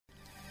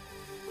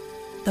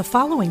The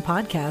following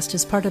podcast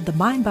is part of the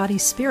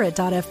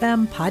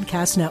MindBodySpirit.fm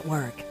podcast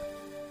network.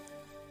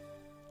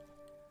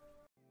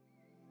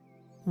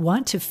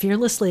 Want to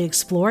fearlessly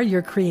explore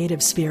your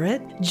creative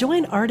spirit?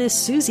 Join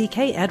artist Susie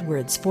K.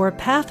 Edwards for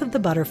Path of the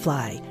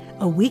Butterfly,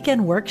 a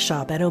weekend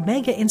workshop at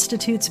Omega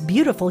Institute's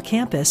beautiful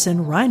campus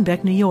in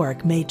Rhinebeck, New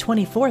York, May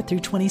 24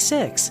 through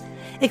 26.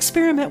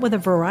 Experiment with a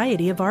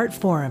variety of art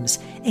forms,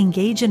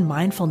 engage in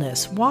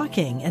mindfulness,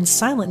 walking, and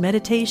silent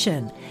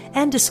meditation,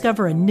 and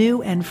discover a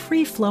new and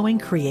free-flowing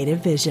creative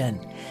vision.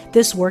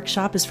 This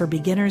workshop is for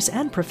beginners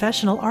and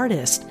professional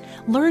artists.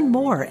 Learn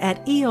more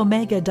at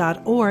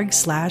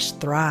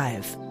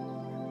eomega.org/thrive.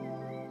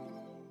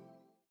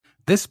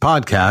 This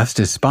podcast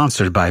is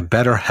sponsored by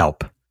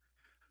BetterHelp.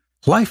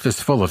 Life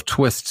is full of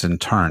twists and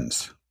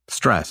turns,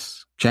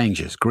 stress,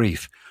 changes,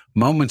 grief,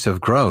 moments of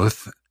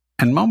growth,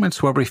 and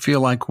moments where we feel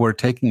like we're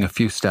taking a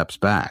few steps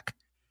back.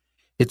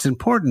 It's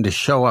important to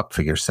show up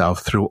for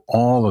yourself through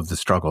all of the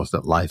struggles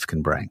that life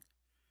can bring.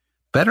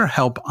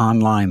 BetterHelp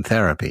Online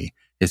Therapy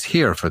is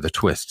here for the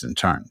twists and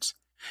turns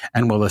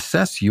and will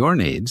assess your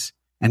needs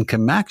and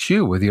can match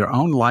you with your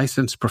own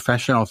licensed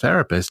professional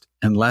therapist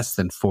in less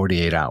than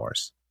 48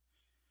 hours.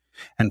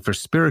 And for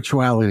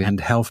Spirituality and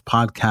Health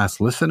podcast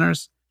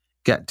listeners,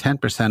 get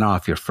 10%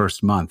 off your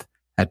first month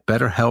at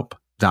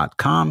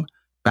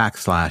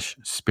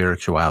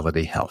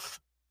betterhelp.com/spiritualityhealth.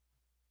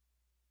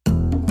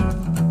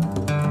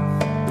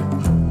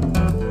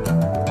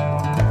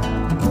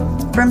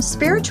 From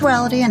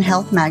Spirituality and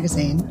Health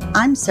magazine,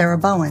 I'm Sarah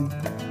Bowen,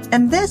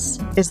 and this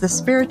is the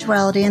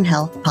Spirituality and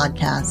Health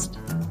podcast.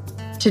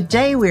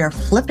 Today we are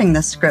flipping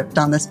the script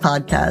on this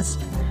podcast.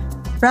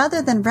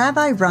 Rather than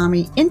Rabbi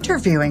Rami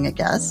interviewing a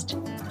guest,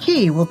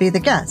 he will be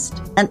the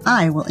guest, and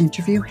I will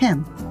interview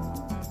him.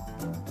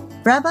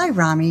 Rabbi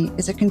Rami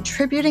is a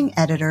contributing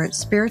editor at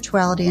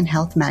Spirituality and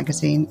Health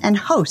magazine and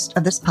host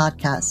of this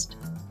podcast.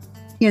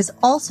 He is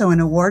also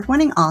an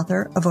award-winning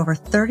author of over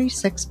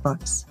 36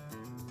 books.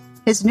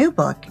 His new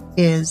book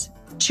is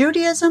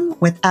Judaism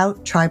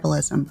Without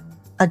Tribalism,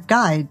 a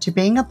guide to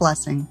being a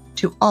blessing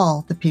to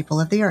all the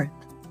people of the earth.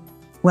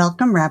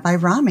 Welcome, Rabbi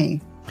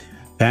Rami.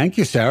 Thank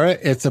you, Sarah.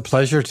 It's a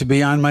pleasure to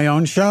be on my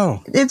own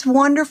show. It's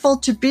wonderful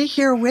to be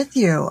here with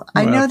you.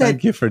 I know that.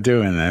 Thank you for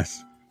doing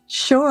this.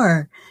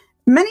 Sure.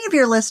 Many of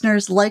your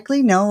listeners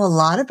likely know a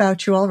lot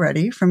about you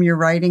already from your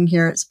writing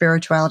here at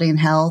Spirituality and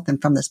Health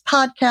and from this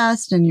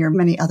podcast and your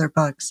many other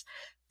books.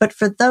 But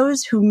for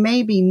those who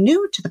may be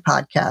new to the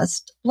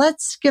podcast,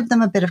 let's give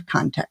them a bit of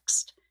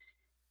context.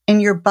 In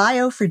your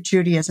bio for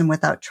Judaism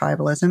Without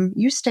Tribalism,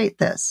 you state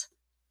this: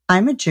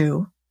 I'm a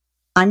Jew.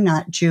 I'm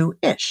not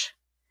Jewish.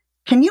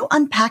 Can you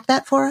unpack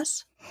that for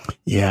us?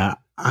 Yeah,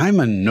 I'm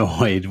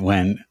annoyed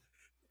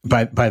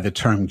by the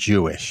term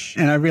Jewish.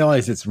 And I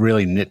realize it's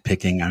really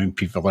nitpicking. I mean,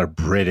 people are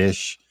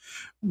British.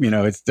 You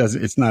know,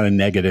 it's not a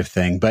negative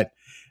thing. But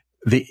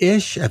the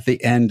ish at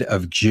the end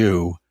of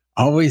Jew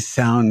always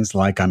sounds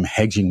like I'm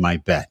hedging my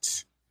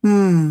bets.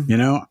 You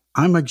know,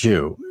 I'm a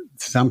Jew.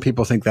 Some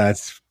people think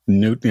that's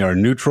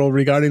neutral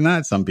regarding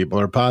that. Some people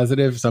are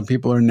positive. Some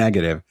people are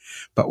negative.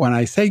 But when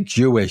I say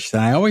Jewish,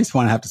 then I always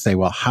want to have to say,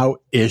 well, how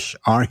ish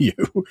are you?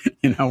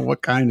 You know,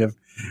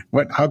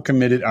 how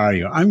committed are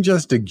you? I'm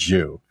just a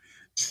Jew.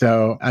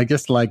 So I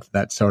just like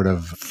that sort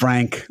of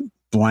frank,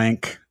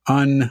 blank,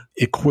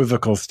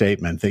 unequivocal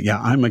statement that,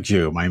 yeah, I'm a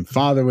Jew. My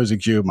father was a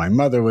Jew. My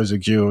mother was a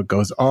Jew. It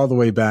goes all the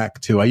way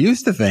back to, I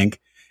used to think,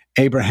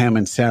 Abraham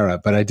and Sarah,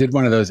 but I did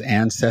one of those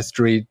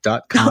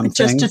Ancestry.com things.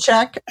 Just to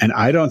check. And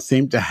I don't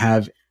seem to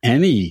have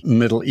any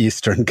Middle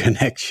Eastern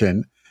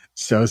connection.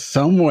 So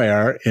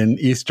somewhere in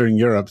Eastern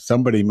Europe,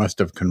 somebody must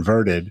have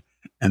converted.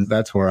 And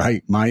that's where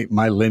my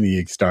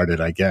lineage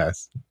started, I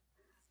guess.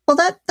 Well,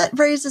 that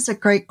raises a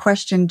great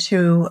question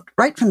too,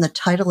 right from the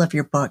title of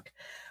your book.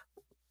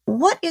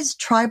 What is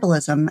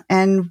tribalism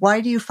and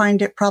why do you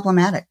find it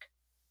problematic?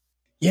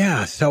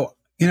 Yeah, so,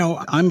 you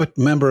know, I'm a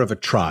member of a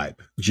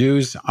tribe.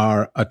 Jews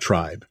are a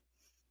tribe.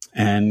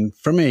 And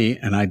for me,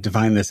 and I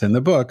define this in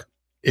the book,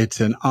 it's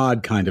an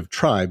odd kind of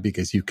tribe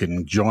because you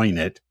can join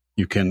it.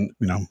 You can,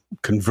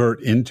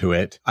 convert into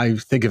it. I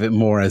think of it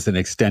more as an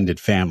extended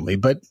family,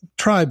 but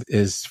tribe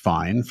is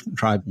fine.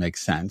 Tribe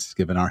makes sense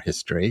given our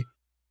history.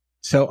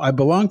 So I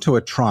belong to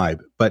a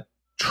tribe, but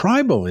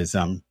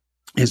tribalism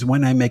is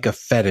when I make a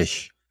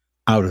fetish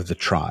out of the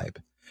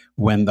tribe,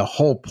 when the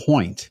whole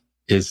point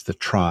is the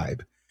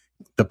tribe.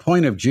 The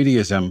point of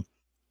Judaism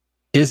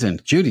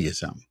isn't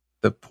Judaism.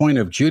 The point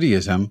of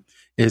Judaism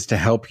is to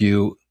help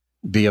you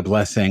be a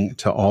blessing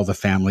to all the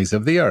families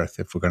of the earth,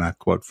 if we're going to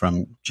quote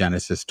from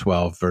Genesis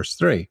 12, verse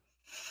 3.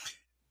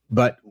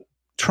 But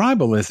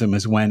tribalism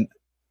is when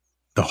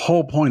the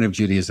whole point of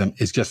Judaism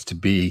is just to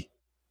be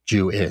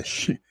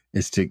Jewish,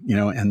 is to,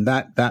 and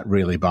that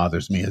really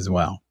bothers me as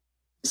well.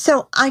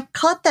 So I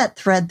caught that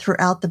thread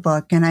throughout the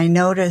book, and I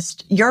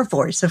noticed your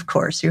voice, of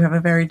course. You have a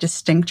very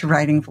distinct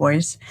writing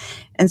voice.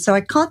 And so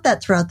I caught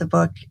that throughout the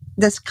book,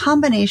 this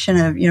combination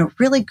of,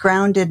 really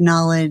grounded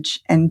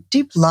knowledge and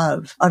deep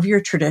love of your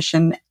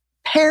tradition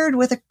paired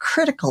with a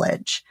critical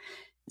edge.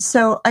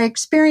 So I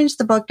experienced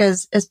the book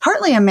as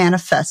partly a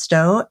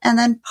manifesto and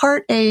then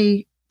part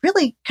a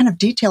really kind of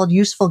detailed,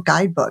 useful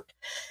guidebook.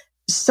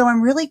 So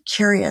I'm really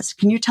curious.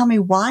 Can you tell me,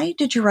 why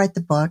did you write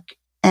the book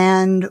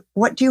and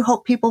what do you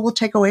hope people will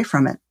take away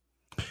from it?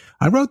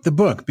 I wrote the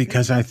book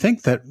because I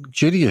think that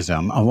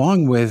Judaism,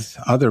 along with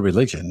other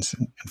religions,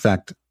 in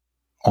fact,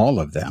 all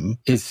of them,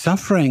 is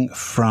suffering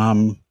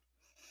from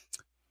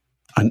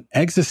an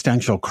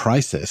existential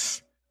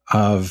crisis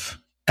of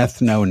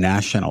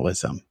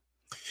ethno-nationalism.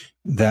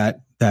 That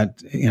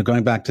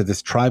going back to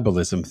this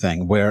tribalism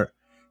thing, where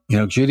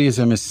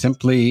Judaism is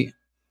simply,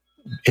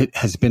 it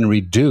has been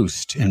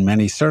reduced in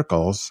many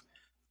circles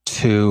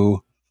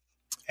to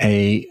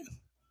a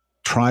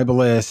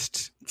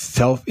tribalist,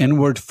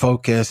 inward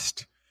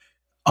focused,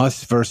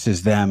 us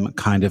versus them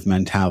kind of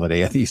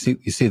mentality. I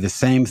think you see the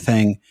same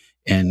thing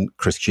in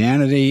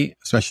Christianity,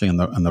 especially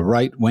on the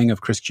right wing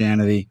of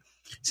Christianity.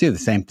 You see the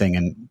same thing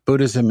in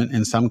Buddhism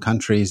in some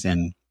countries,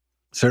 and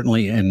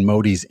certainly in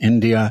Modi's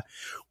India,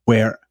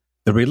 where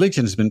the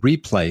religion has been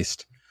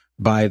replaced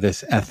by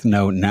this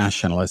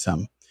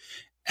ethno-nationalism.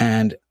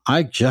 And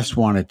I just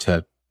wanted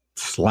to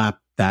slap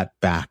that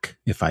back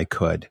if I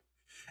could.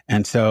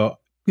 And so,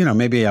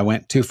 maybe I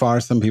went too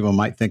far. Some people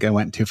might think I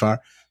went too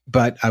far,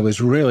 but I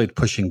was really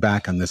pushing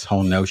back on this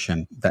whole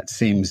notion that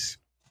seems,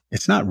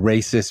 it's not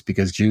racist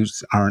because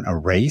Jews aren't a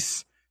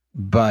race,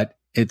 but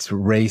it's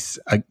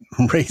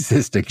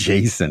racist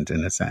adjacent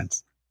in a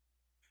sense.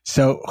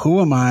 So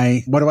who am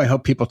I? What do I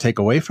hope people take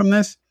away from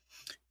this?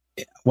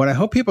 What I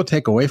hope people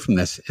take away from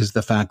this is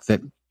the fact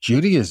that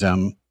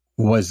Judaism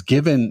was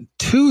given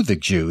to the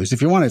Jews.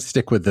 If you want to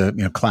stick with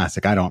the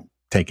classic, I don't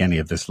take any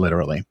of this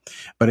literally,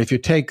 but if you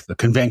take the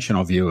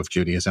conventional view of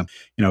Judaism,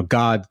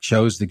 God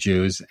chose the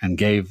Jews and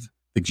gave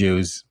the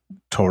Jews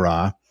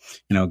Torah,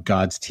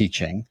 God's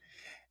teaching.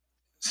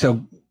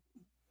 So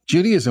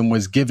Judaism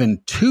was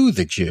given to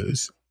the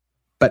Jews,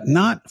 but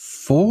not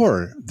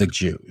for the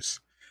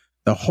Jews.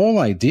 The whole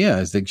idea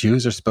is that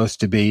Jews are supposed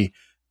to be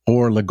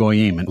or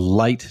legoyim,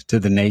 light to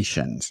the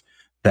nations,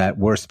 that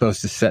we're supposed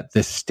to set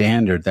this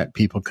standard that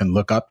people can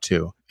look up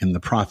to. In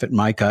the prophet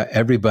Micah,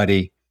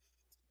 everybody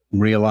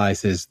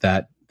realizes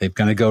that they're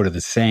going to go to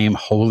the same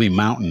holy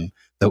mountain,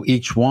 though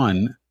each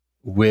one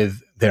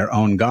with their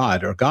own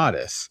god or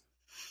goddess.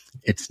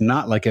 It's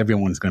not like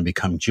everyone's going to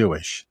become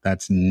Jewish.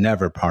 That's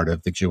never part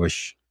of the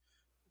Jewish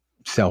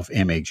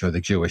self-image or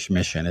the Jewish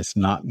mission. It's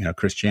not,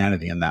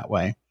 Christianity in that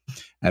way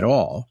at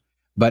all.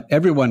 But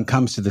everyone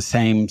comes to the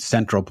same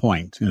central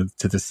point,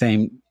 to the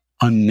same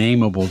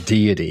unnameable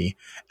deity,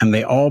 and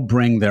they all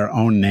bring their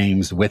own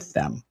names with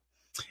them.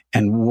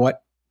 And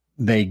what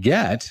they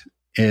get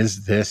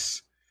is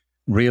this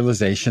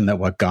realization that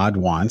what God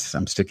wants,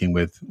 I'm sticking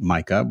with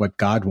Micah, what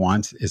God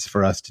wants is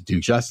for us to do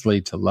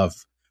justly, to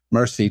love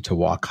mercy, to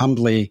walk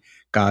humbly.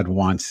 God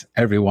wants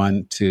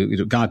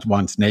God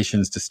wants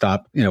nations to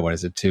stop,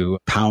 to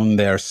pound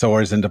their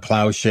swords into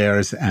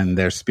plowshares and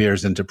their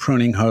spears into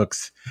pruning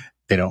hooks.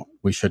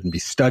 We shouldn't be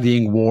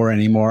studying war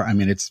anymore. I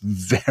mean, it's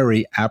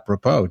very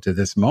apropos to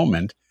this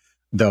moment,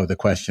 though the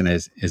question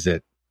is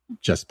it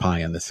just pie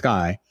in the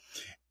sky?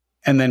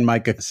 And then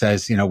Micah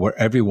says, where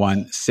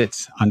everyone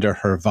sits under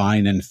her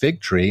vine and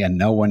fig tree and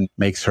no one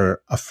makes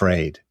her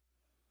afraid.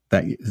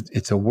 That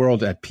it's a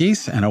world at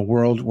peace and a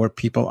world where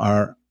people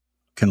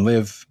can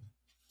live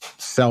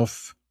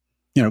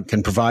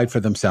can provide for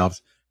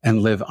themselves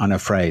and live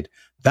unafraid.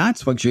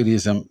 That's what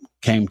Judaism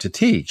came to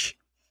teach.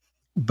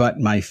 But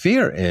my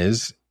fear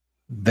is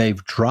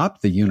they've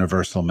dropped the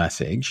universal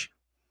message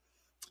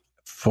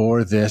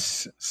for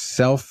this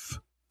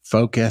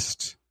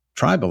self-focused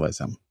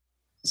tribalism.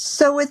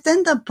 So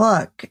within the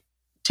book,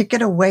 to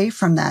get away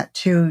from that,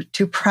 to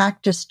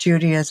practice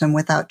Judaism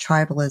without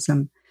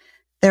tribalism,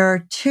 there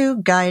are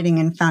two guiding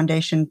and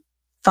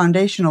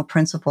foundational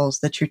principles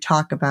that you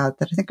talk about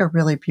that I think are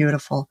really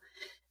beautiful.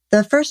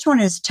 The first one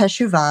is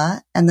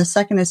teshuvah, and the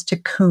second is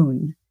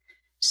tikkun.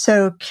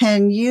 So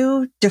can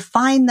you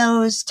define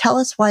those? Tell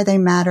us why they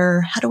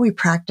matter. How do we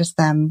practice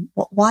them?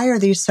 Why are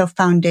these so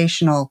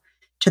foundational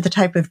to the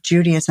type of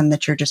Judaism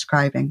that you're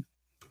describing?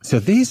 So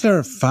these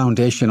are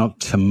foundational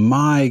to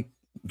my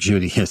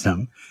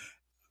Judaism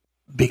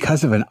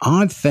because of an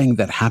odd thing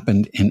that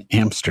happened in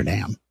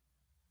Amsterdam.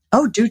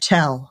 Oh, do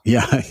tell.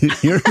 Yeah,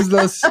 here's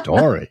the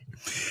story.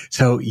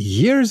 So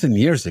years and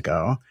years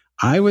ago,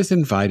 I was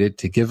invited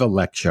to give a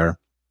lecture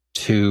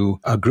to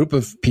a group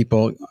of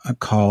people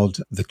called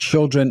the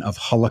Children of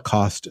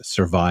Holocaust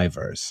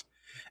Survivors.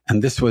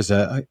 And this was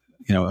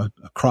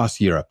across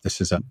Europe.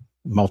 This is a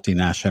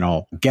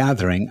multinational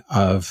gathering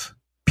of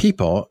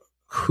people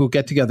who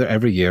get together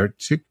every year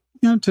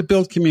to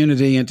build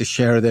community and to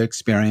share their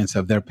experience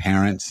of their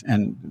parents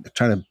and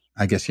try to,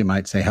 I guess you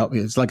might say, help.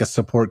 It's like a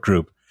support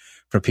group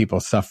for people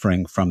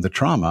suffering from the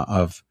trauma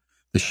of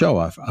the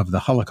Shoah, of the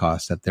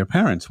Holocaust that their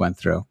parents went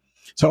through.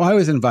 So I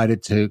was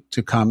invited to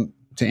come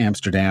to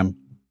Amsterdam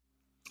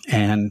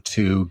and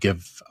to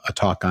give a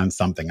talk on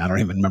something. I don't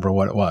even remember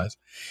what it was.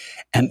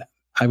 And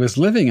I was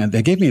living and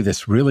they gave me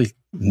this really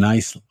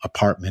nice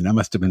apartment. It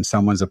must have been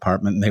someone's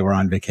apartment and they were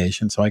on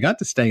vacation. So I got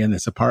to stay in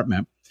this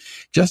apartment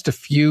just a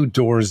few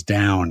doors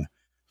down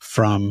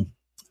from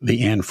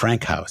the Anne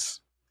Frank house.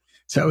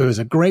 So it was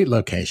a great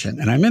location.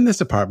 And I'm in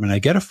this apartment. I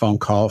get a phone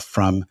call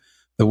from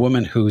the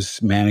woman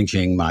who's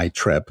managing my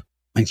trip.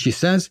 And she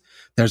says,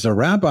 there's a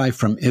rabbi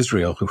from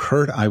Israel who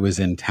heard I was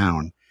in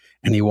town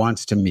and he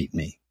wants to meet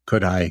me.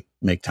 Could I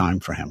make time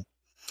for him?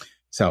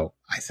 So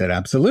I said,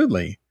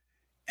 absolutely.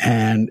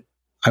 And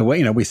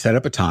we set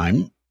up a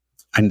time.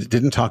 I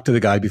didn't talk to the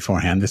guy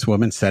beforehand. This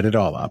woman set it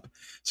all up.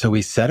 So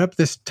we set up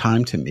this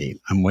time to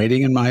meet. I'm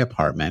waiting in my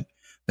apartment.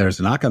 There's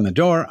a knock on the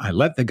door. I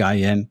let the guy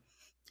in.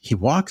 He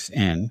walks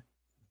in,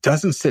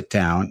 doesn't sit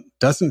down,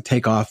 doesn't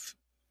take off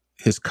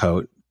his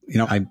coat.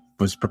 I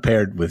was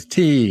prepared with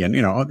tea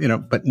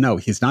and, but no,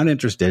 he's not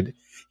interested.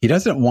 He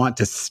doesn't want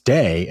to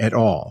stay at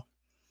all.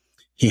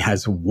 He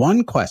has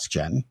one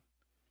question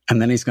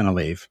and then he's going to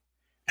leave.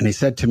 And he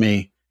said to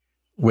me,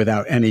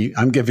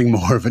 I'm giving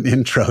more of an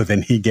intro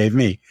than he gave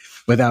me.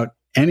 Without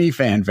any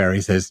fanfare,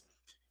 he says,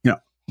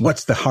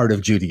 what's the heart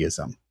of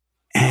Judaism?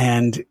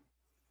 And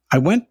I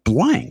went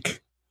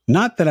blank.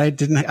 Not that I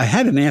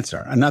had an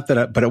answer,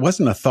 but it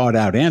wasn't a thought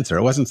out answer.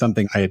 It wasn't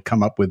something I had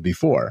come up with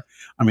before.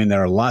 I mean,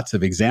 there are lots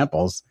of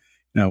examples,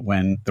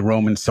 when the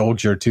Roman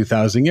soldier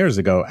 2,000 years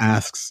ago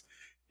asks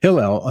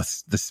Hillel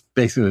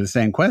basically the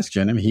same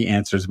question, and he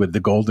answers with the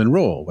golden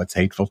rule. What's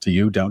hateful to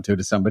you, don't do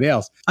to somebody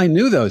else. I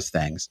knew those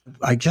things.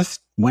 I just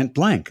went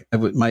blank.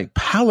 My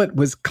palate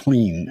was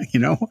clean,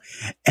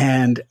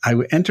 and I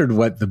entered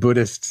what the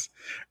Buddhists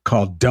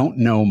call don't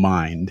know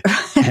mind.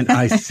 And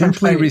I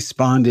simply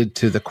responded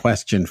to the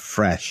question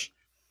fresh.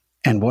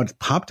 And what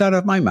popped out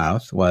of my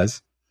mouth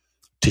was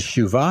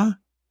teshuvah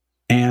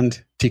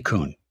and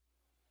tikkun.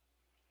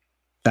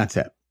 That's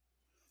it.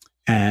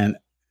 And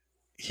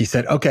he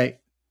said, okay,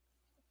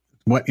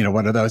 what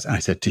are those? And I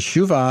said,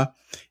 teshuvah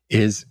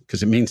is,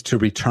 because it means to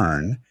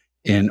return.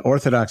 In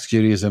Orthodox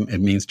Judaism, it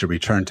means to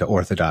return to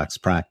Orthodox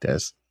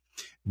practice.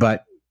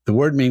 But the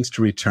word means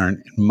to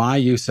return. My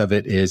use of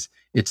it is,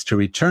 it's to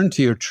return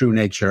to your true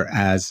nature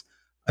as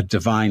a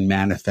divine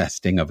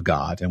manifesting of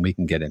God. And we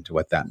can get into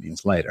what that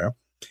means later.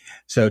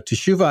 So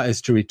teshuvah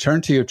is to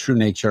return to your true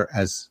nature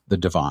as the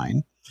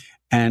divine.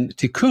 And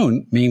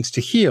tikkun means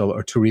to heal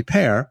or to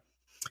repair.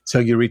 So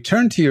you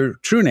return to your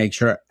true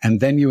nature and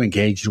then you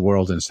engage the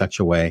world in such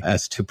a way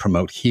as to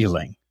promote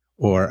healing.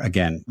 Or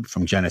again,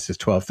 from Genesis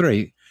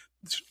 12:3,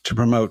 to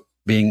promote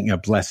being a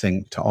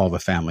blessing to all the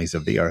families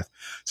of the earth.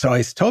 So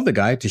I told the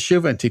guy,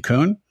 teshuvah and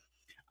tikkun.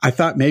 I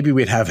thought maybe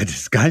we'd have a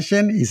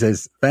discussion. He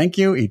says, thank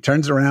you. He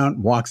turns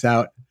around, walks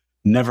out,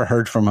 never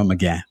heard from him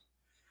again.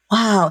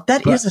 Wow,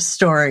 that is a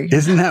story.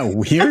 Isn't that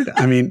weird?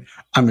 I mean,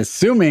 I'm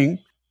assuming,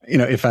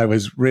 if I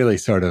was really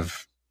sort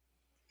of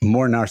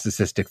more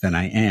narcissistic than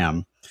I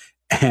am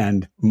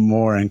and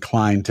more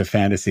inclined to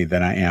fantasy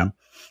than I am,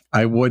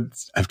 I would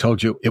have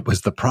told you it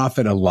was the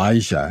prophet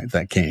Elijah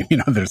that came.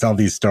 There's all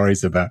these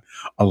stories about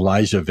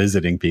Elijah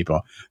visiting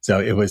people. So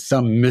it was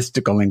some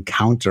mystical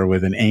encounter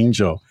with an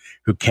angel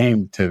who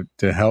came to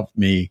help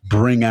me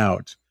bring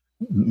out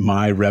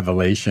my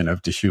revelation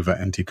of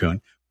teshuvah and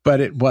tikkun. But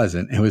it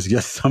wasn't. It was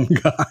just some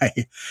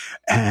guy.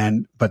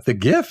 But the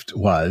gift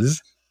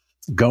was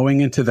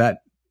going into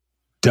that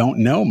don't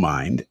know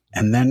mind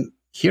and then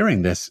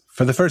hearing this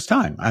for the first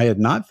time. I had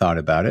not thought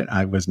about it.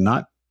 I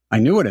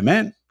knew what it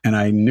meant and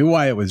I knew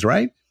why it was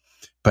right,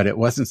 but it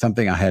wasn't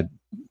something I had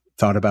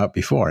thought about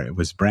before. It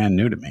was brand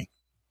new to me.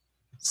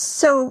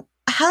 So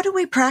how do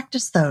we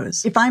practice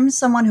those? If I'm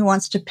someone who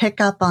wants to pick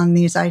up on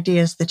these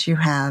ideas that you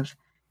have,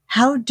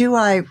 how do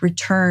I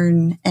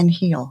return and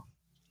heal?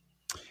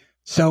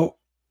 So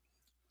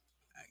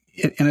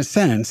in a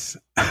sense,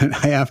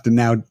 I have to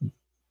now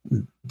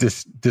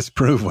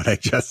disprove what I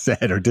just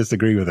said or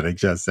disagree with what I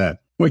just said,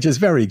 which is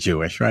very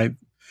Jewish, right?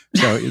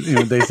 So,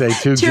 they say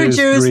two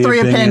Jews, three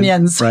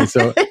opinions. Right.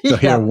 So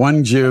here,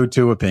 one Jew,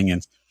 two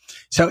opinions.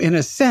 So in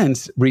a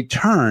sense,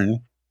 return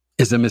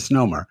is a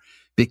misnomer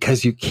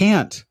because you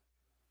can't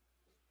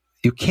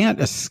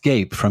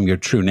escape from your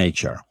true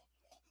nature.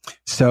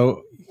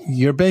 So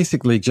you're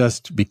basically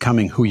just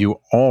becoming who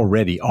you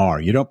already are.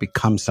 You don't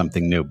become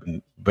something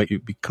new, but you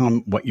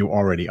become what you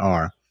already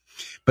are.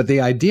 But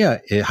the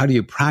idea is, how do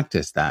you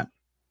practice that?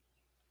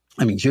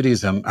 I mean,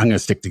 Judaism, I'm going to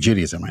stick to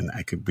Judaism. And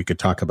we could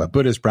talk about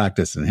Buddhist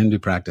practice and Hindu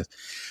practice.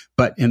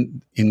 But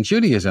in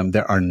Judaism,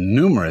 there are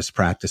numerous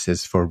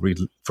practices for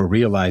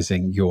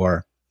realizing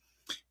your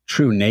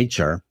true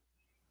nature.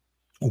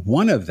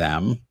 One of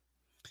them,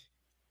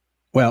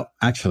 well,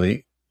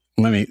 actually,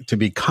 to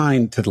be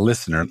kind to the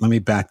listener, let me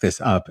back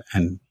this up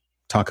and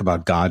talk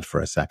about God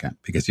for a second,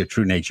 because your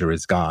true nature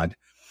is God.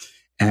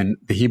 And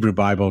the Hebrew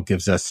Bible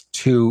gives us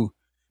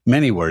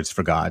many words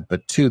for God,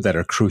 but two that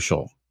are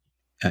crucial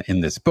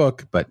in this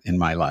book, but in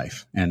my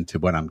life and to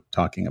what I'm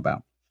talking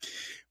about.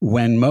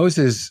 When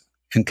Moses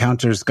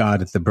encounters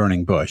God at the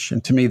burning bush,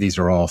 and to me, these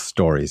are all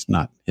stories,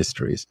 not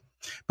histories.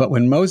 But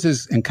when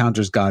Moses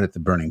encounters God at the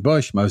burning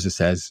bush, Moses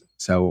says,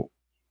 so,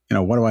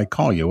 what do I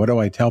call you? What do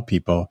I tell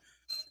people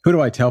who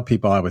do I tell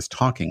people I was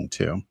talking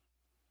to?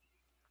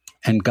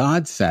 And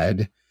God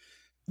said,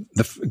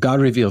 God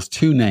reveals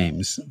two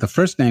names. The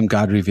first name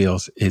God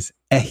reveals is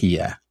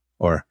Ehyeh,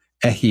 or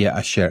Ehyeh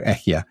Asher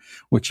Ehyeh,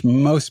 which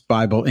most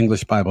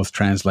English Bibles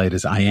translate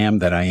as I am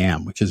that I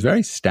am, which is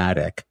very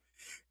static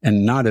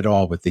and not at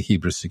all what the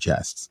Hebrew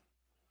suggests.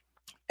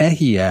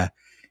 Ehyeh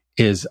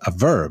is a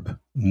verb,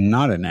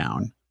 not a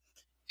noun.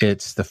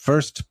 It's the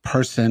first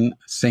person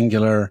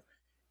singular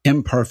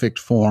imperfect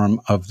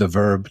form of the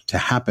verb to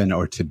happen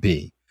or to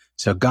be.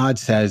 So God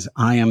says,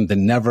 I am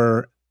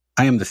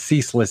the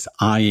ceaseless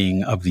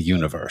eyeing of the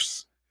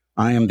universe.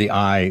 I am the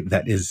eye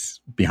that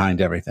is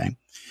behind everything.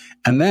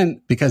 And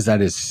then, because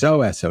that is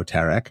so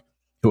esoteric,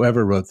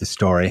 whoever wrote the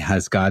story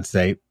has God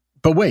say,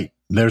 but wait,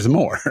 there's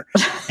more.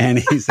 And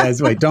he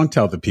says, wait, don't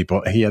tell the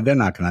people. Yeah, they're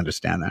not going to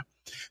understand that.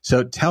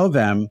 So tell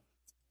them,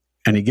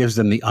 and he gives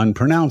them the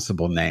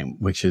unpronounceable name,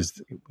 which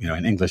is,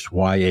 in English,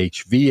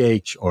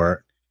 YHVH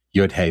or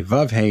Yod-Heh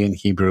Vav-Heh in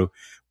Hebrew,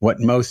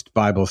 what most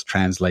Bibles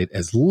translate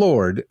as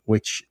Lord,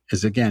 which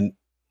is, again,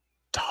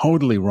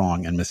 totally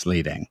wrong and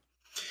misleading.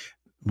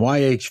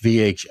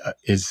 YHVH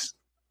is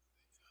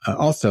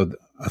also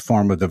a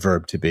form of the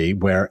verb to be,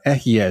 where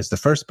Ehyeh is the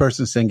first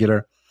person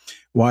singular,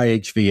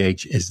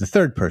 YHVH is the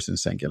third person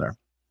singular.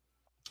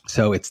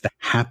 So it's the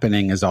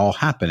happening is all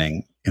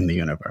happening in the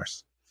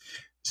universe.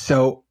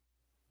 So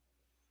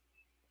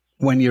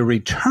when you're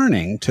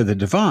returning to the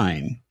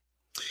divine,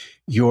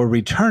 you're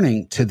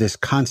returning to this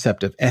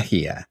concept of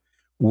Ehyeh,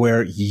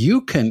 where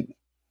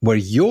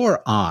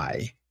your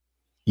I,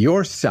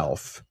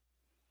 yourself,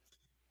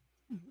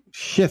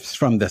 shifts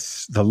from the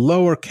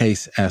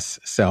lowercase s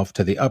self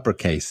to the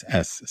uppercase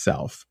s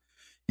self.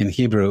 In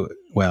Hebrew,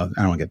 well,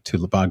 I don't want to get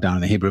too bogged down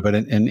in the Hebrew, but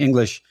in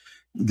English,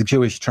 the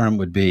Jewish term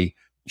would be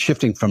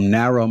shifting from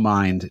narrow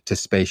mind to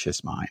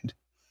spacious mind.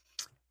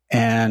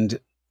 And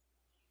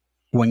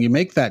when you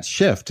make that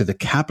shift to the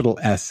capital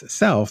S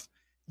self,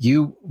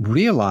 you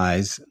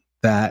realize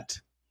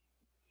that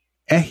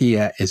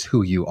Ehyeh is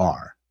who you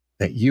are,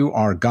 that you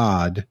are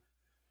God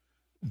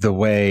the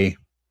way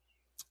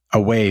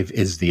a wave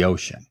is the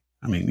ocean.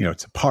 I mean,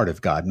 it's a part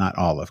of God, not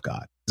all of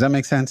God. Does that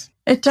make sense?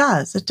 It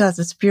does. It does.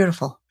 It's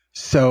beautiful.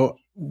 So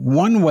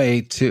one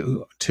way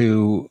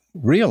to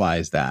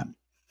realize that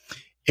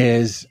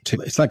is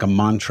it's like a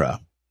mantra.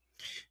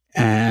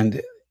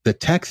 And the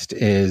text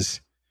it's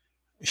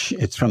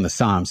from the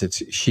Psalms.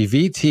 It's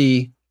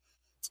Shiviti,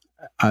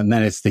 and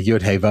then it's the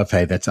Yod-Heh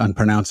Vav-Heh that's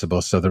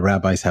unpronounceable. So the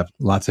rabbis have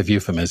lots of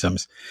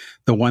euphemisms.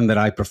 The one that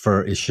I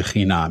prefer is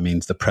Shekhinah,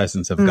 means the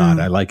presence of God.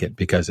 I like it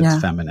because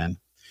it's feminine.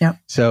 Yep.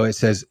 So it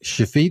says,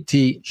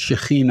 Shiviti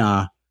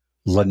Shekhinah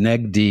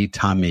Lanegdi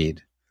Tamid.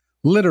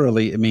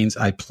 Literally, it means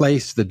I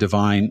place the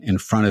divine in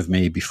front of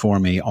me, before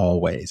me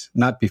always.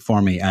 Not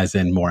before me as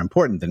in more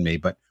important than me,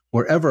 but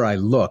wherever I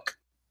look.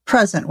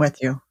 Present with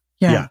you.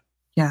 Yeah.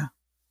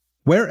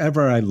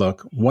 Wherever I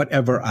look,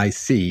 whatever I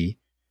see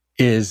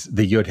is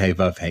the Yod-Heh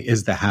Vav-Heh,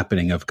 is the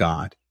happening of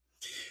God.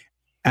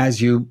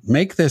 As you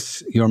make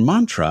this your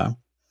mantra,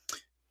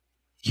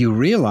 you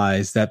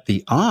realize that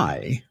the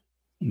I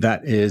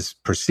that is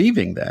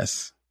perceiving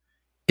this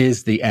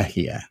is the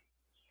Ehyeh.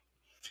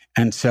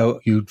 And so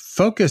you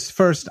focus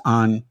first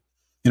on,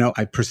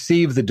 I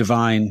perceive the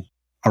divine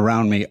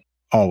around me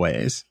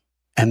always.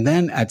 And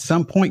then at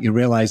some point you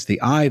realize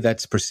the I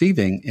that's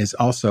perceiving is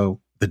also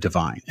the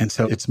divine. And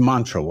so it's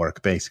mantra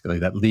work, basically,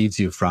 that leads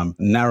you from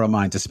narrow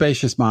mind to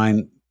spacious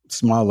mind,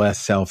 small s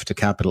self to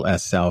capital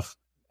S self.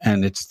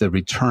 And it's the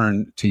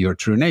return to your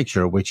true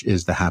nature, which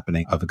is the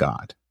happening of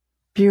God.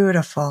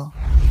 Beautiful.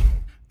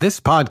 This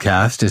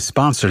podcast is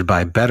sponsored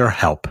by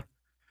BetterHelp.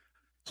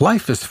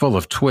 Life is full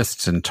of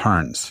twists and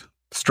turns,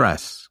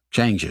 stress,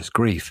 changes,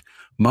 grief,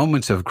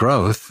 moments of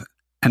growth,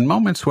 and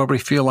moments where we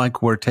feel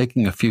like we're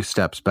taking a few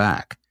steps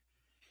back.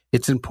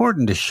 It's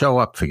important to show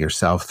up for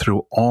yourself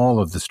through all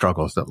of the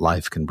struggles that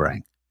life can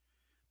bring.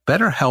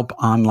 BetterHelp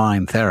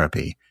Online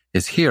Therapy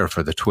is here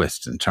for the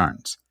twists and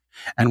turns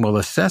and will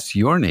assess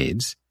your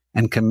needs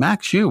and can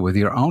match you with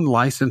your own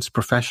licensed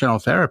professional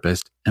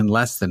therapist in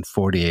less than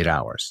 48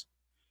 hours.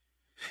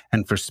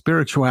 And for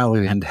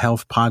Spirituality and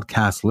Health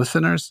podcast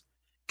listeners,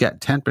 get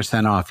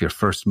 10% off your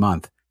first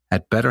month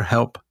at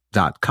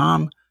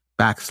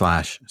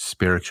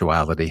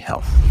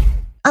betterhelp.com/spiritualityhealth.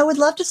 I would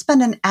love to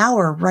spend an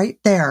hour right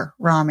there,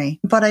 Rami,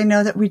 but I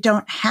know that we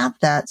don't have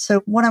that. So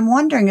what I'm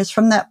wondering is,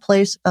 from that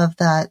place of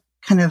that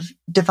kind of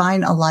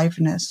divine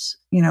aliveness,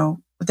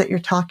 that you're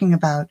talking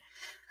about,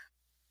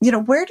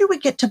 where do we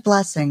get to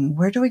blessing?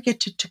 Where do we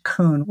get to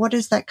tikkun? What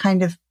is that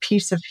kind of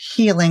piece of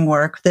healing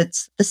work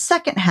that's the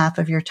second half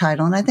of your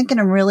title? And I think in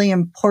a really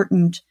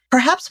important,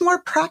 perhaps more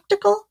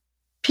practical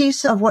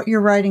piece of what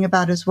you're writing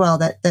about as well,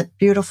 that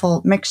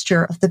beautiful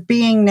mixture of the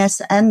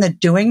beingness and the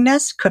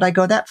doingness. Could I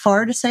go that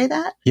far to say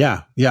that?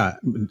 Yeah.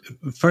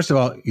 First of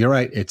all, you're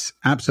right. It's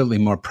absolutely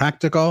more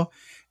practical.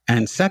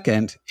 And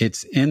second,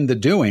 it's in the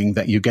doing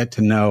that you get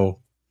to know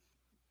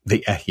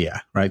the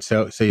Ehyeh, right?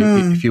 So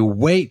if you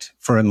wait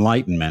for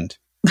enlightenment,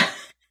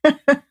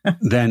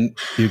 then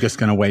you're just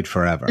going to wait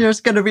forever. We're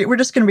just going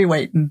to be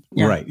waiting.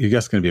 Yeah. Right. You're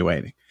just going to be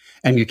waiting.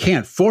 And you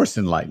can't force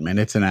enlightenment.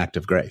 It's an act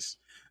of grace.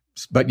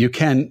 But you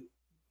can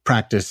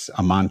practice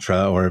a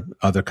mantra or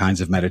other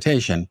kinds of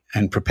meditation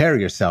and prepare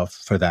yourself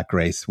for that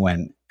grace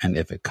when and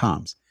if it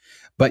comes.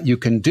 But you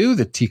can do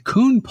the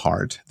tikkun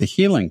part, the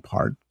healing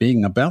part,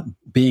 being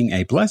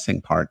a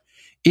blessing part,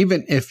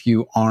 even if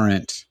you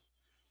aren't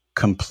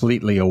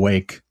completely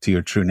awake to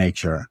your true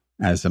nature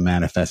as a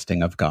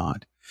manifesting of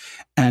God.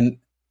 And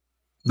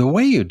the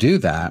way you do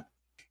that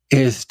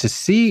is to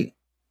see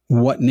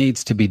what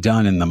needs to be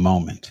done in the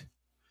moment.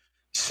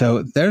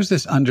 So there's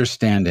this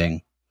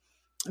understanding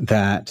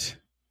that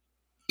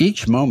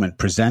each moment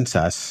presents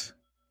us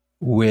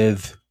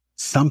with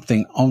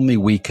something only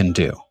we can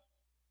do.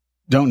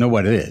 Don't know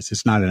what it is.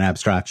 It's not an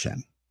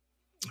abstraction.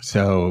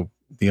 So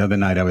the other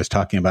night I was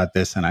talking about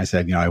this and I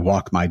said, I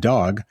walk my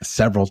dog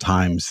several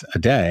times a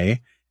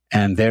day.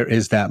 And there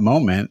is that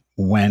moment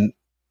when,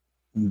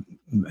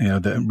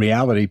 the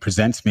reality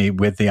presents me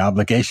with the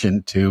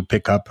obligation to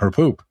pick up her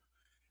poop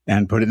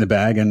and put it in the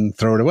bag and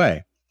throw it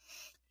away.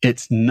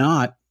 It's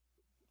not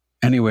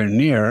anywhere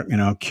near,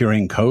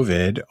 curing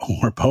COVID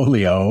or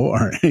polio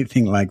or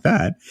anything like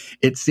that.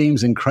 It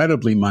seems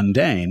incredibly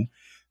mundane,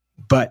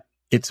 but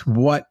it's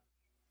what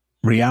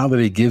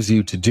reality gives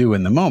you to do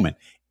in the moment.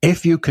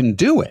 If you can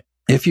do it,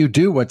 if you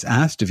do what's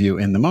asked of you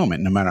in the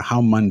moment, no matter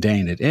how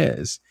mundane it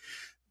is,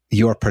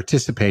 you're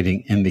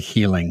participating in the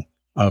healing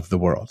of the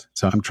world.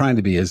 So I'm trying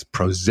to be as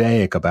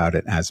prosaic about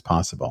it as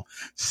possible.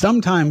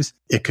 Sometimes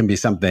it can be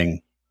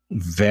something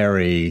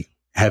very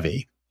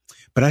heavy,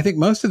 but I think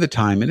most of the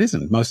time it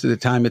isn't. Most of the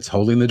time it's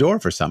holding the door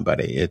for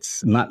somebody.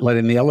 It's not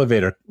letting the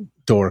elevator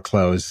door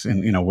close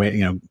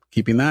and,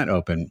 keeping that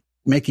open,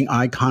 making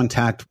eye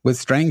contact with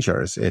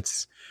strangers.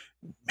 It's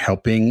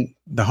helping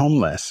the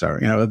homeless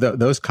or,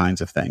 those kinds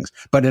of things.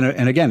 But,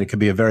 and again, it could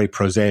be a very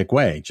prosaic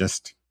way.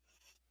 Just,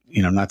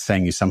 I'm not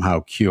saying you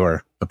somehow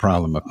cure the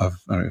problem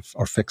of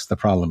or fix the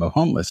problem of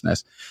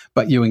homelessness,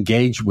 but you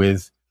engage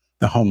with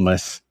the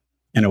homeless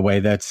in a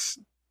way that's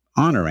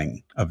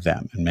honoring of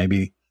them. And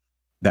maybe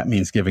that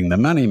means giving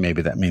them money.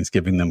 Maybe that means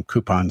giving them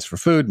coupons for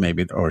food,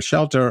 or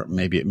shelter.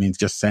 Maybe it means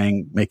just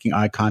making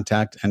eye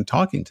contact and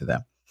talking to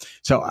them.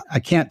 So I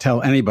can't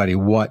tell anybody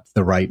what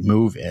the right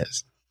move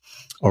is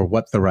or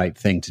what the right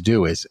thing to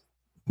do is.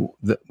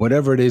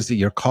 Whatever it is that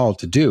you're called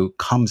to do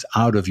comes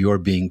out of your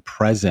being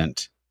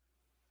present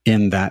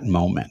in that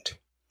moment.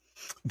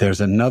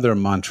 There's another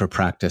mantra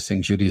practice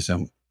in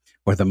Judaism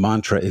where the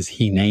mantra is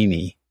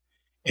Hineni.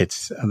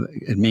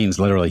 It means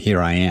literally,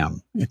 here I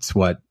am. It's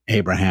what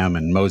Abraham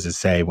and Moses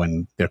say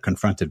when they're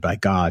confronted by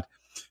God.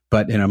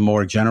 But in a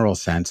more general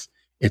sense,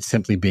 it's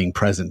simply being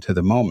present to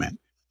the moment.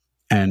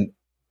 And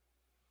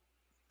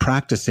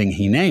practicing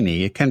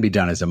Hineni, it can be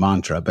done as a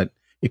mantra, but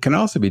it can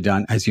also be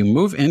done as you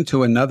move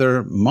into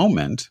another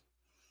moment.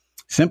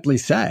 Simply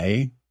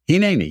say,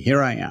 Hineni,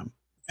 here I am,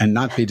 and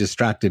not be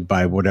distracted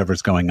by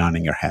whatever's going on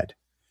in your head.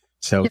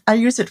 So I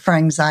use it for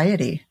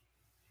anxiety.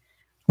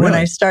 Really? When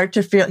I start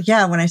to feel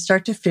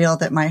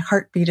that my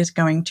heartbeat is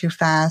going too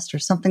fast or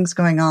something's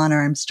going on,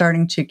 or I'm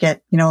starting to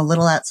get, a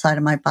little outside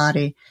of my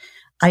body,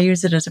 I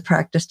use it as a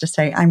practice to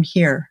say, I'm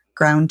here,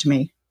 ground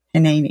me.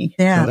 Hineni.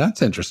 Yeah. Well,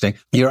 that's interesting.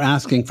 You're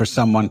asking for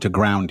someone to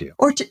ground you.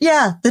 Or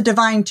the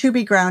divine to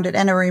be grounded,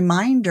 and a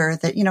reminder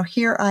that,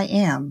 here I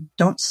am.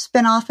 Don't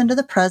spin off into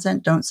the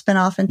present. Don't spin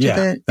off into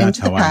the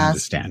past. I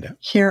understand it.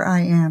 Here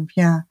I am.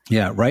 Yeah.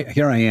 Yeah. Right.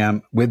 Here I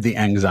am with the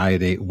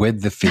anxiety,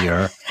 with the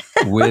fear,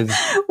 with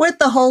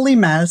the holy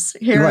mess.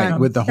 Here I am.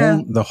 With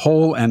the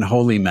whole and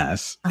holy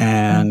mess,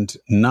 and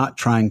not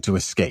trying to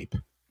escape.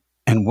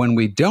 And when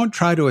we don't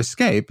try to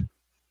escape,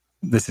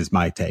 this is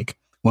my take.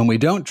 When we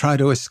don't try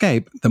to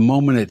escape, the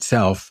moment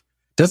itself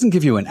doesn't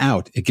give you an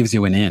out; it gives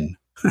you an in.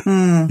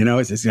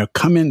 It's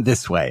come in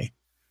this way,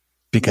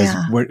 because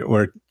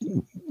we're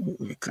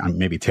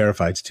maybe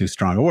terrified's too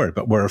strong a word,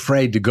 but we're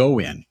afraid to go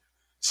in,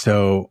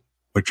 so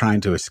we're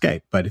trying to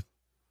escape. But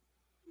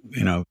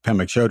Pema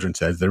Chodron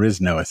says there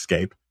is no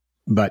escape.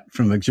 But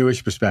from the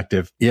Jewish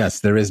perspective, yes,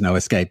 there is no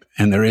escape,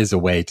 and there is a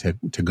way to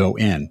go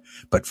in.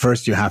 But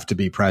first, you have to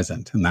be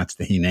present, and that's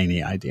the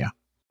Hineni idea.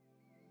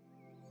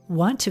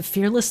 Want to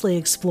fearlessly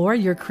explore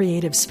your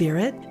creative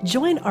spirit?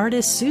 Join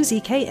artist Susie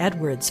K.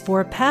 Edwards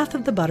for Path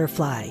of the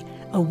Butterfly,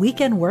 a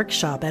weekend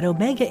workshop at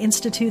Omega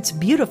Institute's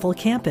beautiful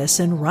campus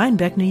in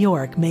Rhinebeck, New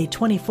York, May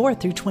 24th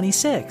through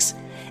 26.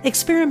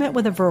 Experiment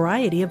with a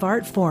variety of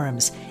art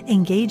forms,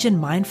 engage in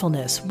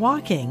mindfulness,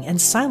 walking, and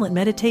silent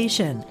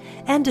meditation,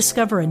 and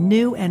discover a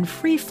new and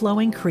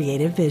free-flowing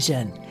creative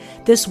vision.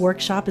 This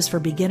workshop is for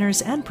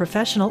beginners and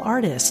professional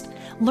artists.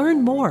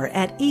 Learn more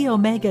at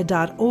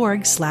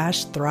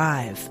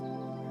eomega.org/thrive.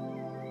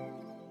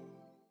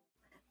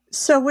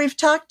 So we've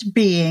talked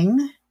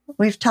being,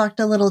 we've talked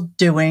a little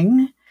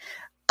doing.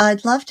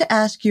 I'd love to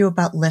ask you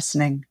about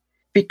listening,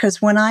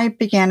 because when I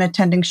began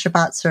attending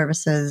Shabbat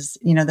services,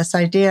 this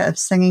idea of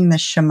singing the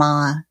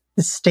Shema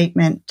the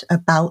statement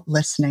about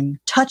listening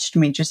touched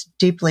me just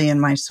deeply in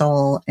my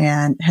soul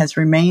and has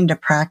remained a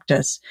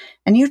practice.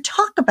 And you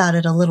talk about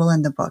it a little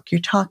in the book. You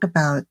talk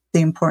about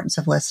the importance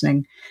of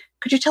listening.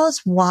 Could you tell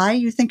us why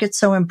you think it's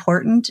so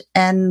important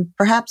and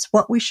perhaps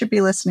what we should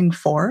be listening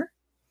for?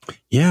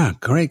 Yeah,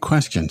 great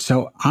question.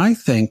 So I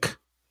think,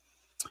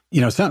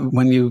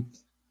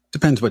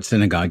 depends what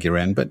synagogue you're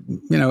in, but,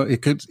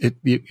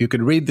 you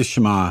could read the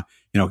Shema,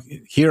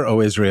 hear,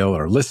 O Israel,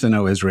 or listen,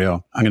 O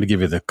Israel. I'm going to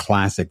give you the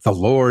classic, the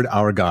Lord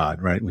our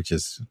God, right? Which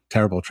is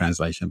terrible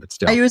translation, but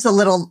still. I use a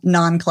little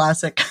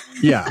non-classic.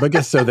 Yeah, but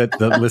just so that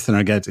the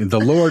listener gets it. The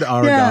Lord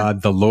our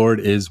God, the Lord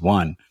is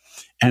one.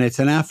 And it's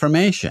an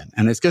affirmation.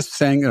 And it's just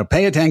saying,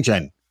 pay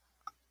attention.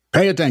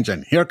 Pay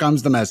attention. Here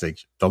comes the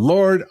message. The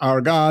Lord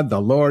our God,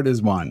 the Lord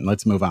is one.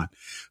 Let's move on.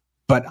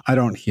 But I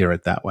don't hear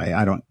it that way.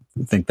 I don't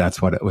think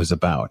that's what it was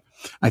about.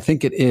 I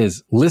think it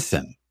is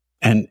listen.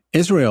 And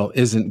Israel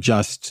isn't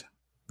just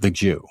the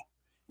Jew.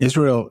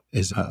 Israel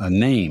is a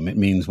name. It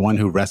means one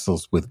who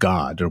wrestles with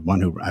God, or one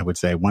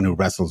who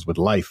wrestles with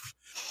life,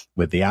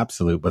 with the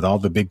absolute, with all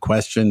the big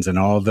questions and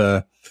all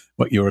the,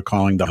 what you were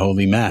calling the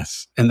holy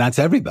mess. And that's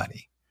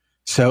everybody.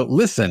 So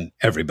listen,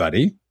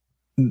 everybody,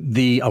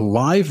 the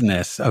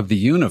aliveness of the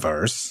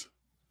universe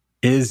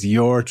is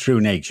your true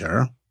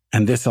nature.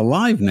 And this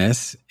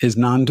aliveness is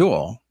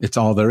non-dual. It's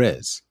all there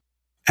is.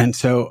 And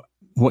so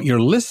what you're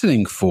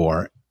listening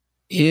for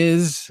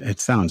is, it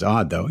sounds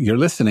odd though, you're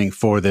listening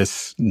for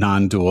this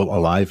non-dual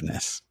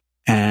aliveness.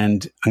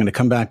 And I'm going to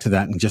come back to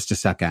that in just a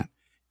second.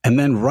 And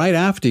then right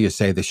after you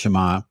say the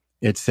Shema,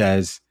 it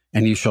says,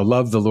 and you shall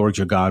love the Lord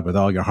your God with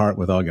all your heart,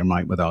 with all your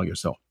might, with all your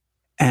soul.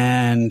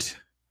 And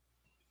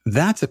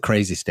that's a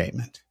crazy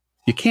statement.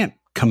 You can't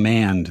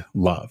command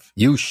love.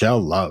 You shall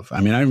love.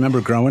 I mean, I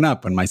remember growing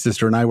up when my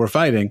sister and I were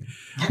fighting,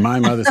 my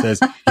mother says,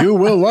 you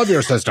will love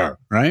your sister,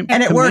 right?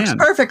 And it works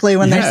perfectly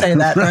when they say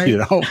that, right?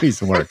 It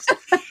always works.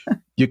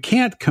 You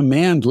can't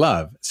command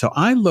love. So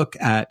I look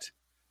at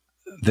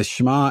the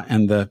Shema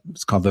and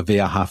it's called the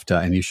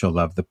V'ahavta, and you shall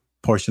love, the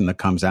portion that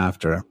comes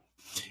after.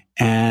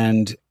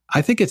 And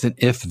I think it's an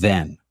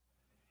if-then.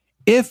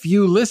 If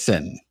you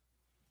listen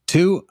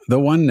to the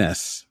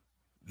oneness,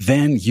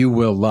 then you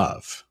will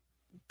love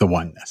the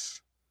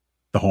oneness,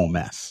 the whole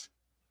mess.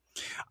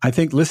 I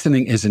think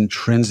listening is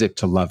intrinsic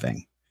to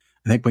loving.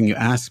 I think when you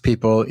ask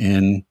people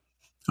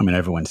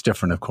everyone's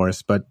different, of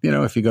course, but,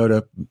 if you go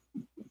to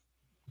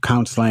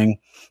counseling,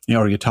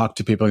 or you talk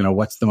to people,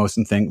 what's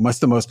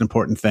the most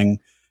important thing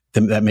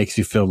that makes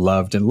you feel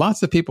loved? And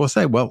lots of people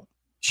say, well,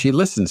 she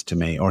listens to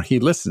me, or he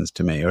listens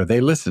to me, or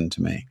they listen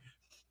to me.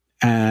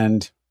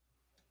 And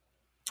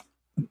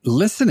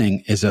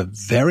listening is a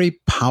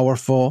very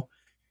powerful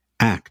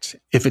act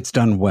if it's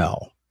done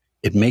well.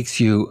 It makes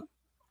you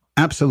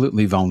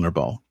absolutely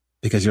vulnerable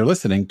because you're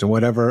listening to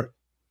whatever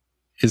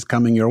is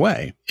coming your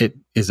way. It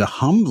is a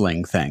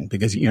humbling thing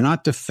because you're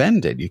not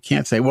defended. You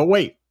can't say, well,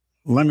 wait,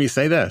 let me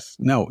say this.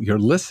 No, you're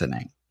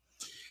listening.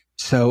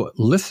 So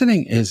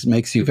listening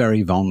makes you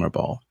very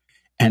vulnerable.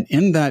 And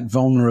in that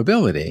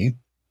vulnerability,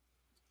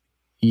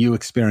 you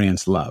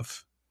experience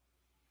love.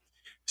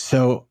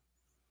 So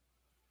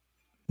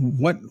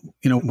when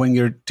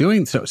you're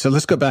doing so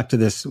let's go back to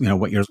this,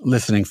 what you're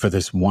listening for,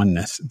 this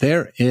oneness.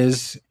 There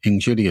is in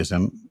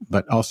Judaism,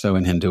 but also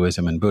in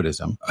Hinduism and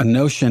Buddhism, a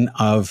notion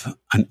of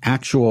an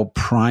actual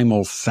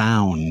primal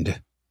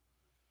sound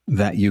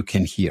that you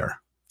can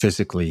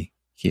physically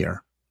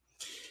hear.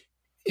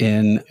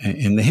 In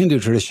the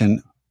Hindu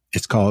tradition,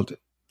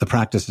 the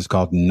practice is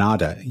called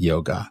nada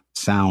yoga,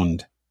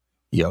 sound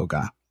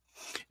yoga.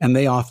 And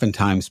they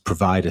oftentimes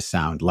provide a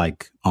sound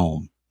like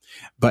Om.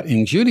 But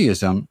in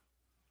Judaism,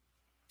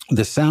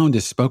 the sound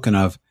is spoken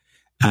of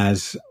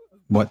as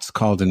what's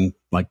called in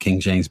King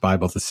James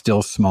Bible, the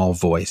still small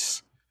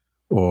voice,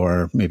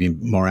 or maybe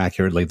more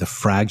accurately, the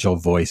fragile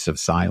voice of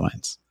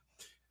silence.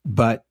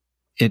 But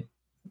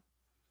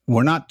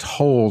we're not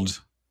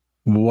told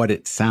what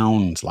it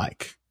sounds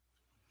like.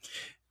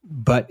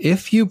 But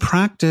if you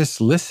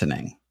practice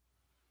listening,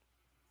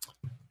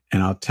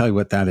 and I'll tell you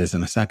what that is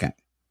in a second,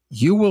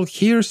 you will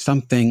hear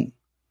something.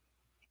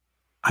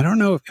 I don't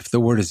know if the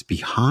word is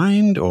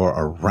behind or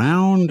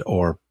around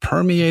or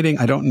permeating.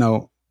 I don't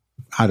know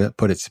how to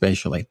put it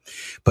spatially,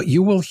 but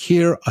you will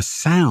hear a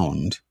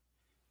sound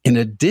in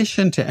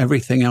addition to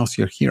everything else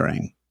you're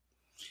hearing.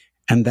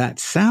 And that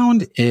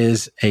sound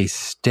is a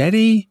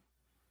steady,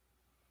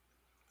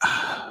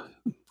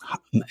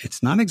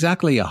 it's not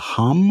exactly a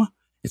hum.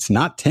 It's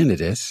not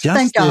tinnitus.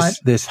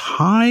 Just this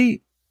high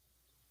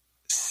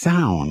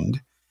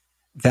sound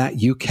that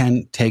you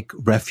can take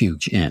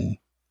refuge in.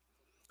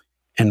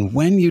 And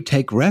when you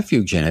take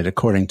refuge in it,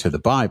 according to the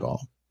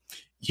Bible,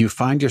 you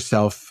find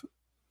yourself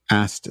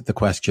asked the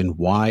question,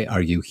 why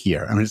are you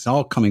here? I mean, it's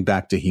all coming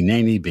back to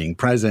Hineni, being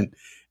present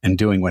and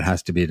doing what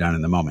has to be done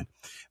in the moment.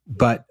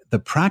 But the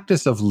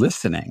practice of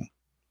listening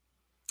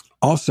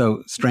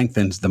also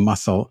strengthens the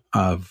muscle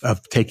of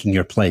taking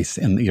your place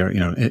in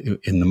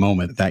the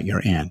moment that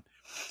you're in.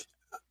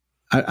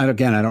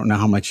 Again, I don't know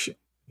how much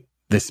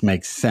this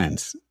makes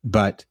sense,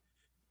 but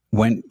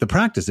when the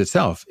practice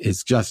itself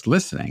is just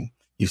listening.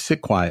 You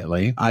sit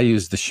quietly. I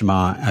use the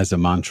Shema as a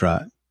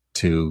mantra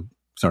to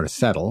sort of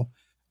settle,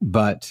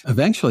 but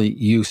eventually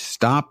you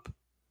stop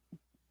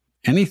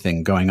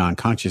anything going on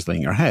consciously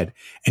in your head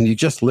and you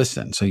just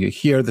listen. So you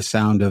hear the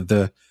sound of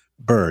the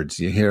birds,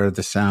 you hear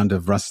the sound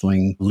of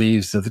rustling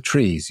leaves of the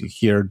trees, you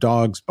hear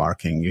dogs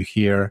barking, you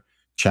hear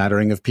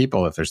chattering of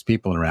people if there's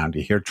people around,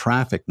 you hear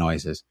traffic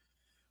noises.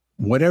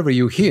 Whatever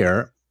you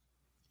hear,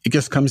 it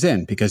just comes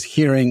in, because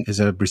hearing is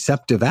a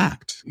receptive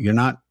act. You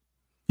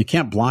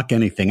can't block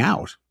anything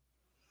out.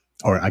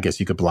 Or I guess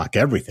you could block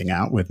everything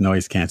out with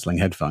noise canceling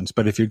headphones.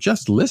 But if you're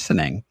just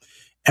listening,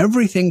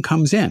 everything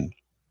comes in.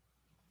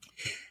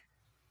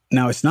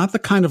 Now, it's not the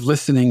kind of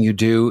listening you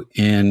do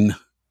in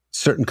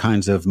certain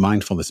kinds of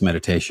mindfulness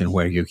meditation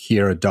where you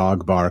hear a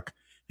dog bark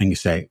and you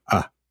say,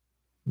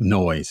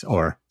 noise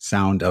or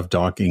sound of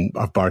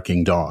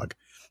barking dog.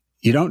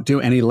 You don't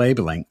do any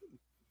labeling.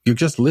 You're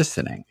just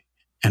listening.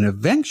 And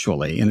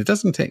eventually, and it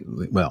doesn't take,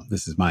 well,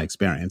 this is my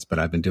experience, but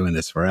I've been doing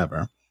this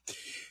forever.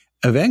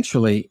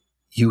 Eventually,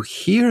 you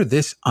hear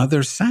this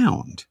other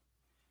sound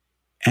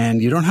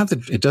and you don't have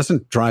to, it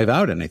doesn't drive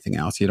out anything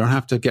else. You don't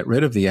have to get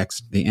rid of the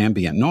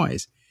ambient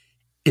noise.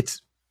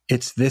 It's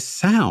this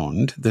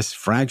sound, this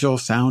fragile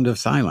sound of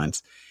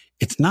silence.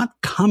 It's not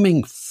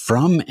coming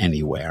from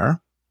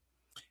anywhere,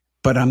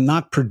 but I'm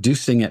not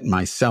producing it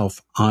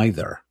myself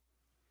either.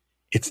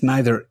 It's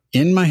neither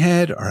in my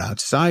head or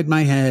outside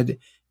my head.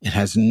 It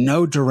has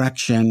no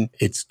direction.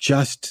 It's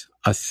just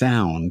a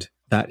sound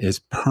that is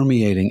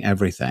permeating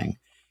everything.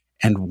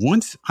 And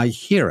once I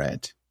hear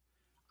it,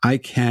 I'm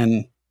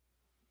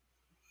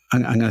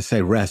going to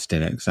say rest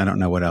in it because I don't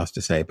know what else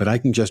to say, but I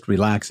can just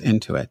relax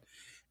into it.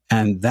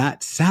 And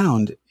that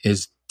sound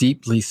is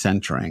deeply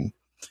centering.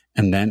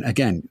 And then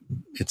again,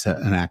 it's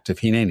an act of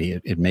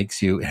Hineni.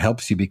 It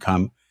helps you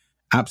become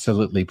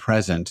absolutely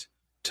present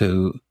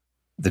to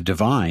the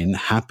divine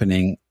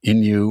happening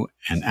in you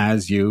and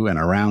as you and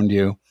around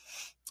you,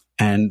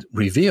 and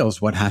reveals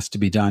what has to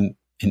be done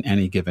in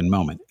any given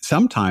moment.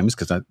 Sometimes,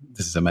 because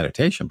this is a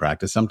meditation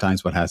practice,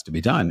 sometimes what has to be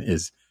done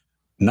is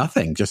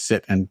nothing, just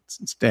sit and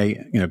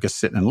stay, just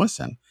sit and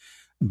listen.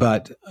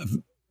 But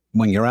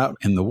when you're out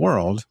in the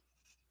world,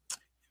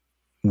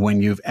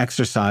 when you've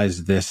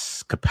exercised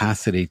this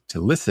capacity to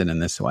listen in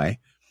this way,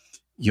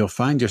 you'll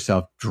find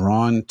yourself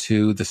drawn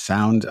to the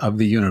sound of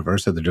the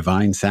universe, or the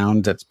divine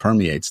sound that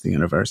permeates the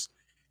universe,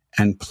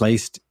 and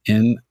placed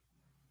in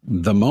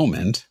the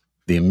moment,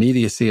 the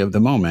immediacy of the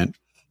moment,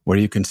 where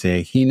you can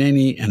say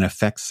Hineni and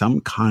affect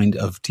some kind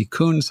of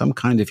tikkun, some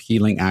kind of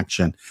healing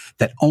action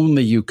that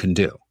only you can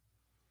do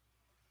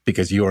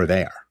because you're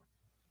there.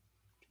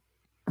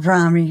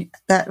 Rami,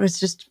 that was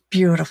just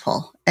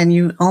beautiful. And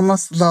you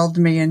almost lulled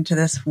me into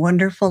this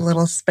wonderful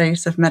little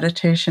space of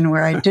meditation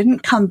where I didn't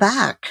come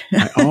back.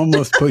 I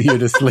almost put you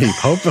to sleep.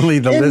 Hopefully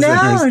the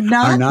listeners are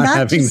not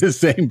having the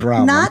same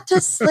problem. Not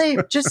to sleep,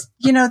 just,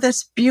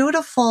 this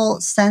beautiful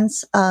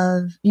sense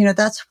of,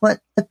 that's what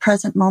the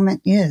present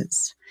moment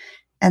is.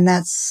 And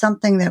that's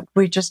something that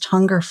we just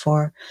hunger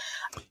for.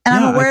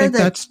 And I'm aware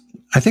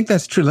I think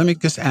that's true. Let me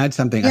just add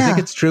something. Yeah. I think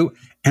it's true.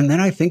 And then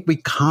I think we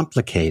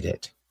complicate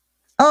it.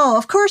 Oh,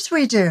 of course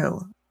we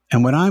do.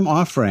 And what I'm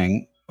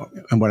offering,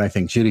 and what I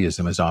think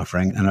Judaism is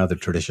offering, and other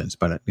traditions,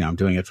 but I'm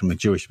doing it from a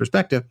Jewish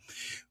perspective,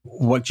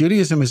 what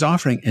Judaism is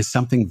offering is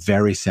something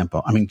very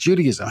simple. I mean,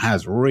 Judaism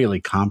has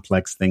really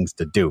complex things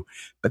to do,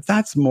 but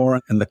that's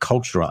more in the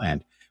cultural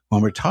end.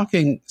 When we're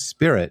talking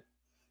spirit,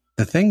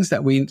 the things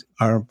that we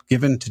are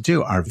given to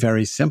do are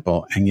very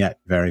simple and yet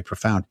very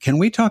profound. Can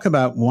we talk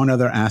about one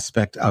other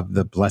aspect of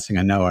the blessing?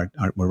 I know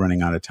we're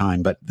running out of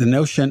time, but the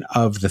notion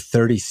of the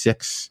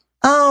 36.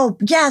 Oh,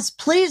 yes,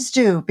 please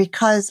do,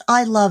 because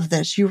I love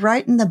this. You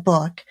write in the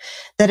book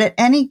that at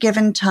any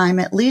given time,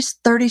 at least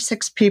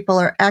 36 people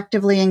are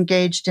actively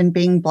engaged in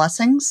being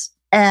blessings.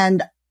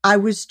 And I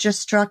was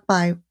just struck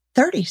by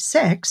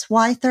 36.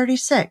 Why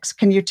 36?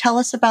 Can you tell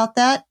us about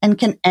that? And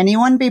can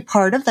anyone be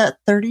part of that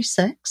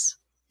 36?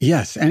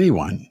 Yes,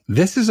 anyone.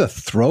 This is a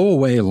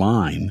throwaway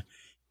line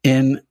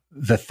in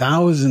the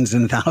thousands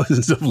and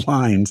thousands of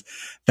lines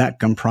that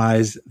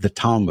comprise the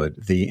Talmud,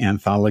 the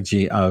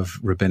anthology of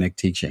rabbinic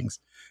teachings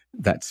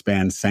that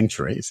spans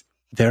centuries.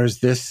 There's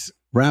this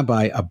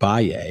Rabbi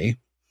Abaye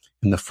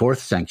in the 4th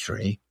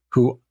century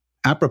who,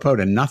 apropos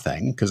to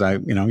nothing, because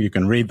you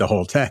can read the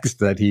whole text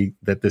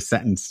that this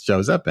sentence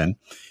shows up in.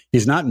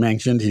 He's not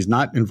mentioned. He's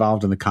not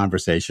involved in the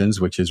conversations,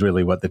 which is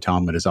really what the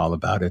Talmud is all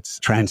about. It's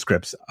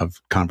transcripts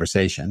of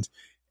conversations.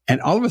 And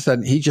all of a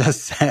sudden he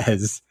just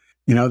says,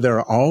 there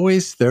are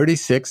always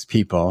 36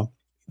 people.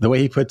 The way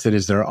he puts it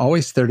is there are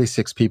always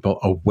 36 people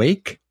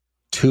awake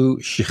to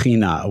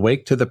Shekhinah,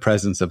 awake to the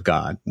presence of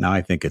God. Now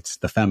I think it's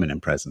the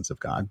feminine presence of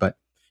God, but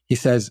he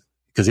says,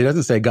 because he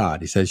doesn't say God,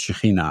 he says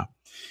Shekhinah.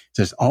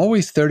 There's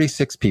always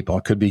 36 people.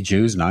 It could be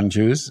Jews,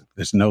 non-Jews.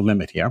 There's no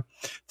limit here.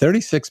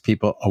 36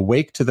 people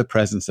awake to the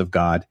presence of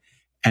God.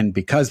 And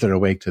because they're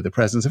awake to the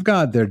presence of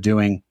God, they're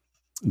doing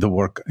the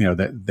work,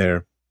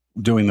 they're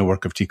doing the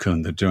work of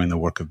tikkun. They're doing the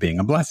work of being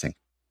a blessing.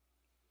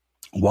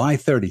 Why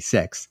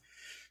 36?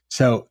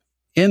 So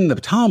in the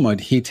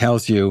Talmud, he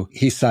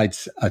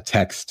cites a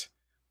text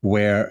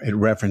where it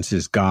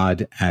references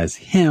God as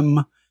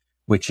him,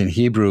 which in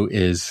Hebrew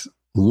is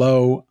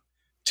lo,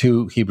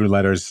 2 Hebrew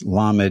letters,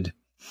 lamed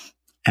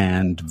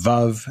and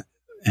vav.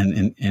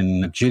 And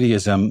in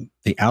Judaism,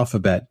 the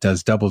alphabet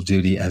does double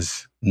duty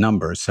as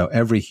numbers. So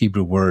every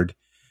Hebrew word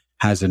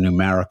has a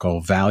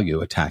numerical value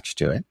attached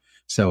to it.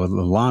 So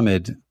the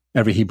lamed,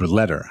 every Hebrew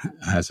letter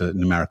has a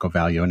numerical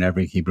value, and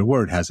every Hebrew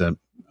word has a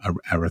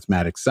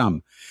arithmetic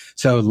sum.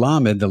 So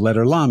lamed, the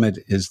letter lamed,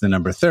 is the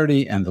number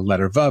 30, and the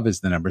letter vav is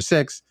the number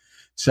 6.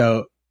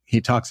 So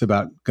he talks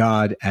about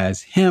God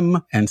as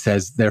him and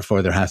says,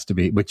 therefore there has to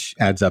be, which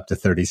adds up to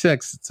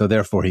 36. So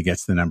therefore he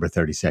gets the number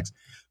 36.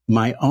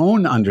 My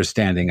own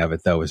understanding of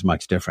it, though, is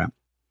much different.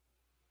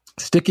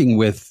 Sticking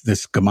with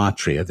this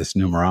gematria, this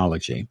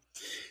numerology,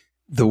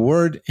 the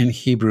word in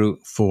Hebrew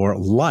for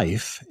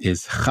life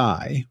is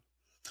chai,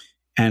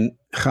 and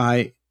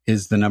chai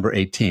is the number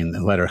 18.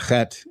 The letter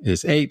chet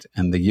is 8,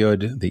 and the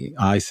yud, the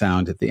I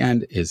sound at the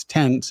end, is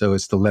 10. So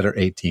it's the letter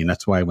 18.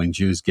 That's why when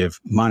Jews give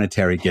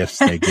monetary gifts,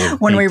 they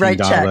give when $18, we write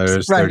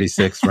checks, right.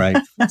 36, right?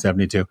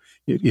 72.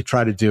 You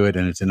try to do it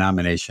in a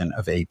denomination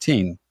of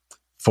 18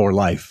 for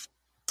life,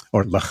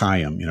 or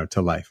l'chaim,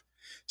 to life.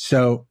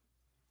 So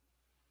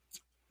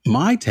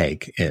my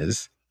take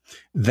is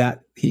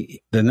that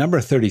the number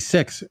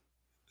 36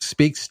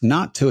 speaks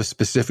not to a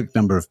specific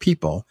number of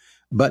people,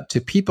 but to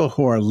people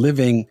who are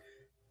living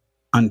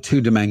on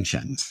 2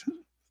 dimensions.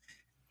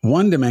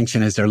 One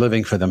dimension is they're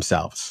living for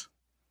themselves.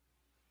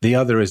 The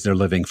other is they're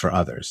living for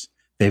others.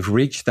 They've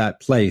reached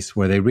that place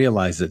where they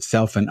realize that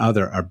self and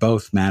other are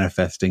both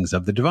manifestings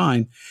of the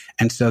divine.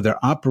 And so they're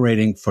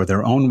operating for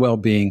their own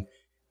well-being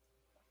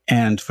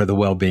and for the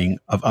well-being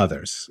of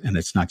others. And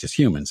it's not just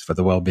humans, for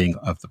the well-being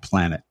of the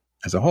planet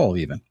as a whole,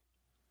 even.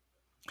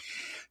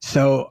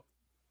 So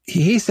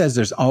he says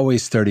there's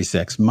always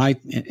 36.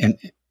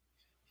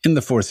 In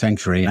the 4th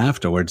century and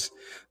afterwards,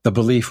 the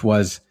belief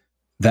was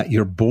that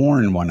you're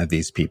born one of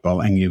these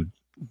people and you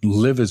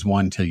live as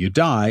one till you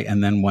die.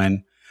 And then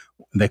when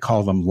they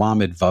call them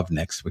lamed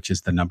vavniks, which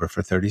is the number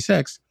for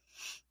 36.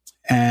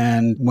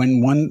 And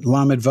when one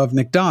lamed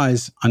vavnik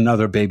dies,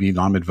 another baby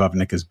lamed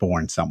vavnik is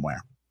born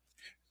somewhere.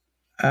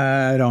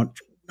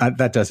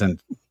 That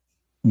doesn't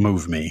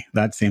move me.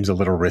 That seems a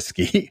little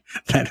risky.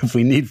 That if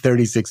we need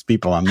 36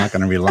 people, I'm not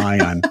going to rely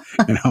on,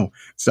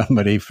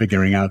 somebody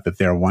figuring out that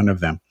they're one of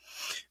them.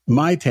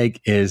 My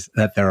take is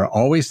that there are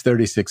always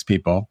 36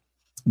 people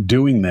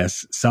doing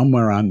this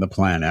somewhere on the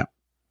planet,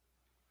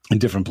 in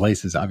different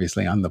places,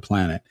 obviously, on the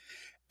planet.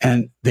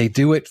 And they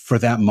do it for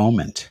that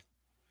moment.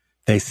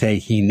 They say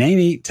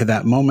hineni to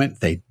that moment.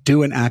 They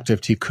do an act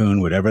of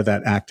tikkun, whatever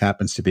that act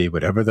happens to be,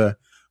 whatever the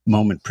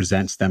moment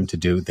presents them to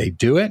do, they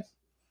do it.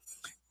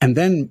 And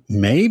then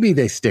maybe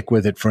they stick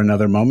with it for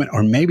another moment,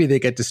 or maybe they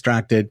get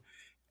distracted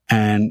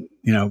and,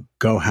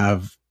 go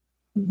have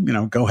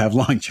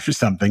lunch or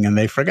something and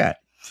they forget.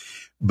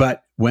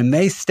 But when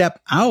they step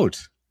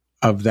out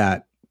of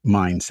that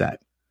mindset,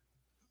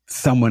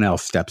 someone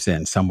else steps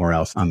in somewhere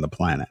else on the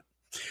planet.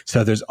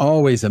 So there's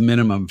always a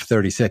minimum of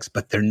 36,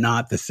 but they're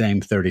not the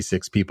same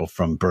 36 people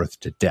from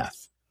birth to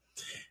death.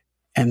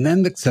 And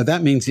then, so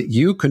that means that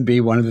you could be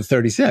one of the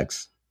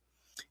 36.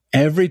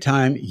 Every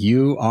time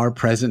you are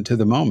present to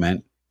the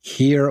moment,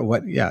 hear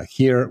what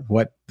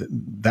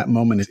that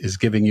moment is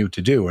giving you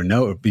to do,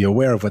 or be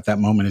aware of what that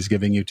moment is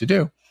giving you to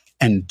do,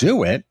 and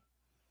do it.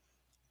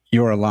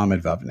 You're a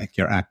lamed vavnik.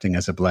 You're acting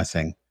as a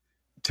blessing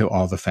to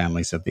all the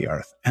families of the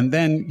earth. And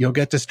then you'll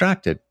get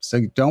distracted. So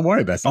don't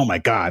worry about it. Oh my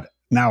God.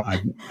 Now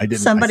I didn't.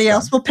 Somebody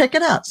else will pick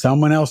it up.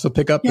 Someone else will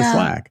pick up the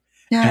slack.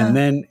 Yeah. And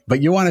then,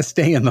 but you want to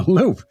stay in the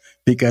loop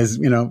because,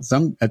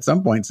 at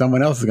some point,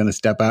 someone else is going to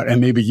step out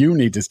and maybe you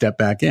need to step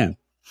back in.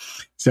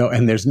 So,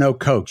 and there's no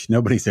coach.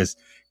 Nobody says,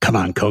 come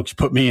on, coach,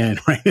 put me in,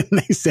 right? And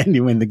they send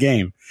you in the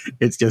game.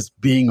 It's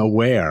just being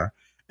aware.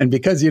 And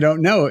because you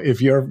don't know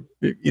if you're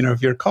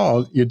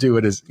called, you do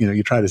it as,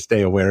 you try to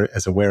stay aware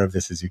of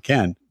this as you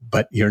can,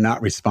 but you're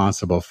not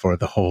responsible for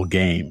the whole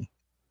game.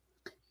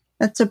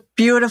 That's a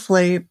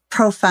beautifully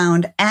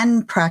profound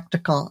and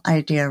practical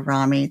idea,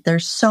 Rami.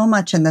 There's so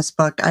much in this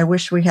book. I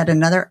wish we had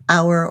another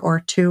hour or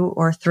 2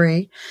 or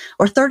 3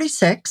 or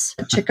 36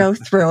 to go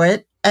through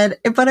it. But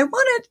I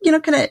want to,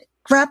 kind of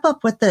wrap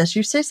up with this.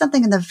 You say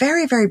something in the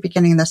very, very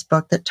beginning of this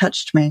book that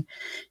touched me.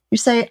 You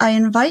say, I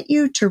invite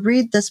you to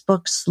read this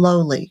book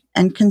slowly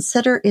and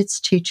consider its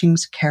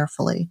teachings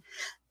carefully.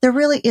 There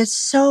really is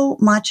so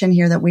much in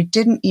here that we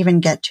didn't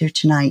even get to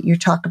tonight. You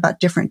talk about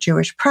different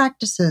Jewish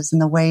practices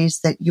and the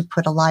ways that you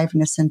put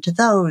aliveness into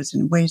those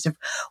and ways of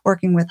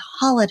working with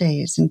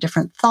holidays and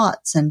different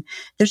thoughts. And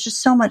there's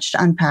just so much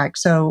to unpack.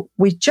 So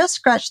we just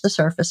scratched the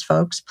surface,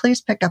 folks. Please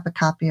pick up a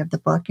copy of the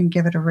book and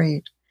give it a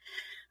read.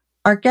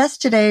 Our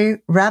guest today,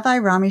 Rabbi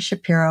Rami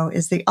Shapiro,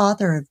 is the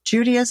author of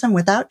Judaism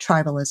Without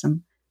Tribalism,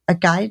 A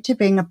Guide to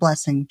Being a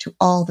Blessing to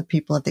All the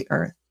People of the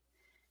Earth.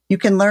 You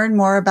can learn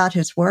more about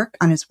his work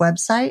on his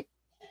website,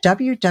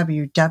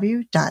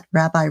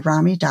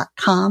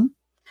 www.rabbirami.com.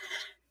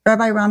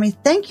 Rabbi Rami,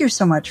 thank you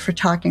so much for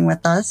talking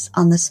with us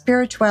on the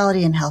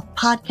Spirituality and Health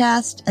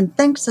podcast, and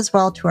thanks as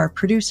well to our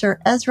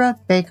producer, Ezra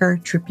Baker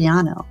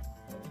Trupiano.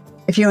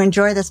 If you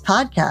enjoy this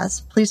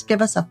podcast, please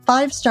give us a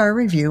 5-star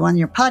review on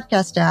your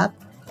podcast app.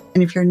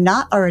 And if you're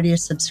not already a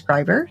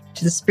subscriber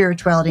to the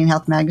Spirituality and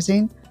Health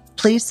magazine,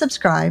 please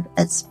subscribe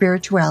at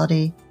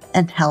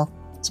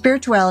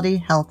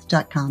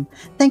spiritualityhealth.com.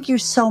 Thank you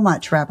so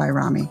much, Rabbi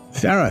Rami.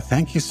 Sarah,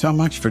 thank you so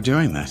much for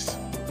doing this.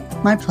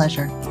 My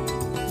pleasure.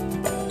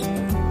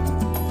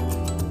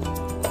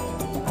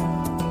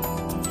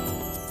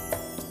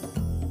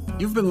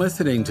 You've been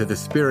listening to the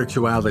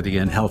Spirituality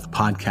and Health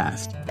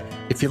podcast.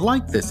 If you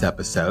liked this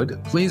episode,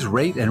 please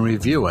rate and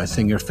review us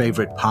in your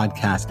favorite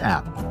podcast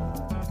app.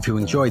 If you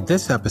enjoyed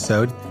this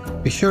episode,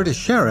 be sure to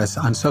share us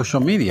on social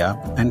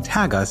media and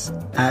tag us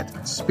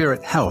at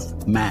Spirit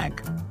Health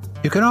Mag.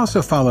 You can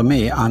also follow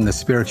me on the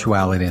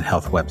Spirituality and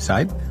Health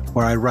website,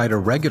 where I write a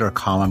regular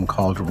column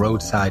called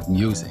Roadside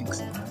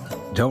Musings.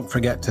 Don't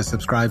forget to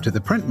subscribe to the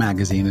print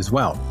magazine as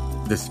well.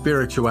 The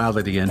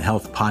Spirituality and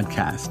Health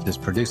podcast is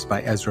produced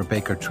by Ezra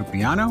Baker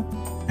Trupiano,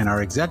 and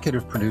our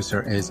executive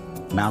producer is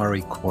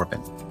Mallory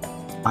Corbin.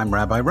 I'm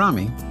Rabbi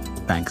Rami.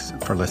 Thanks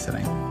for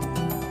listening.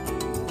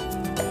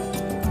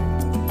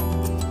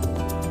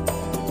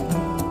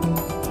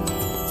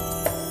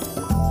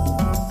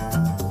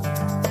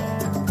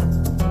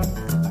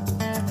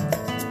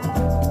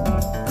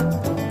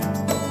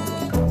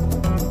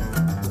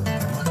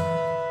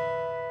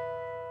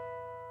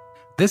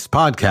 This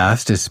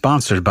podcast is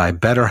sponsored by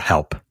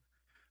BetterHelp.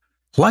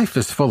 Life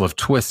is full of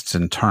twists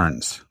and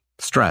turns,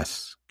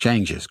 stress,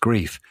 changes,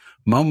 grief,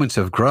 moments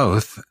of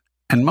growth,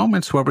 and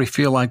moments where we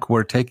feel like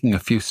we're taking a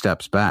few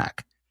steps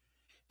back.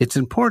 It's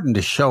important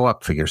to show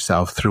up for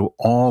yourself through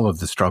all of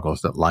the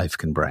struggles that life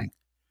can bring.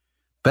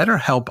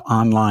 BetterHelp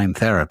Online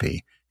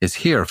Therapy is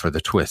here for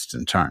the twists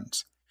and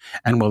turns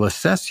and will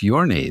assess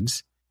your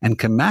needs and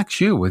can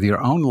match you with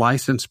your own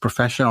licensed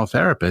professional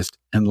therapist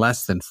in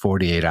less than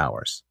 48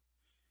 hours.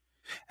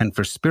 And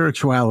for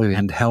Spirituality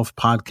and Health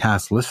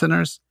podcast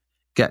listeners,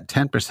 get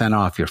 10%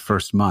 off your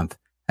first month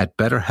at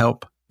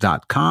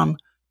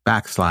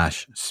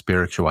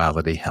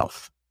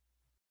betterhelp.com/spiritualityhealth.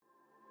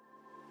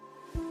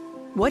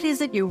 What is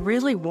it you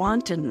really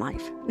want in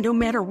life? No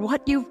matter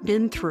what you've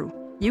been through,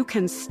 you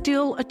can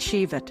still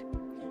achieve it.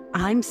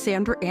 I'm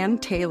Sandra Ann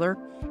Taylor,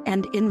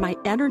 and in my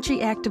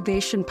Energy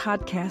Activation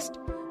podcast,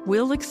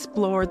 we'll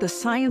explore the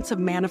science of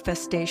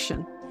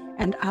manifestation,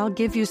 and I'll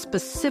give you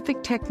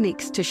specific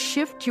techniques to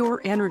shift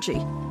your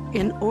energy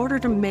in order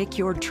to make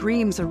your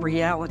dreams a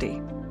reality.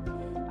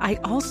 I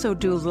also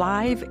do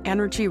live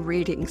energy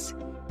readings,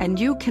 and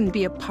you can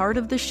be a part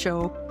of the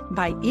show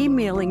by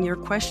emailing your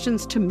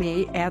questions to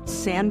me at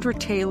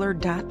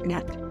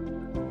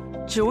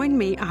sandrataylor.net. Join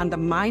me on the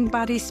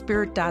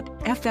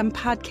MindBodySpirit.fm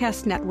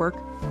podcast network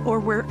or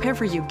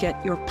wherever you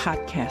get your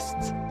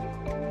podcasts.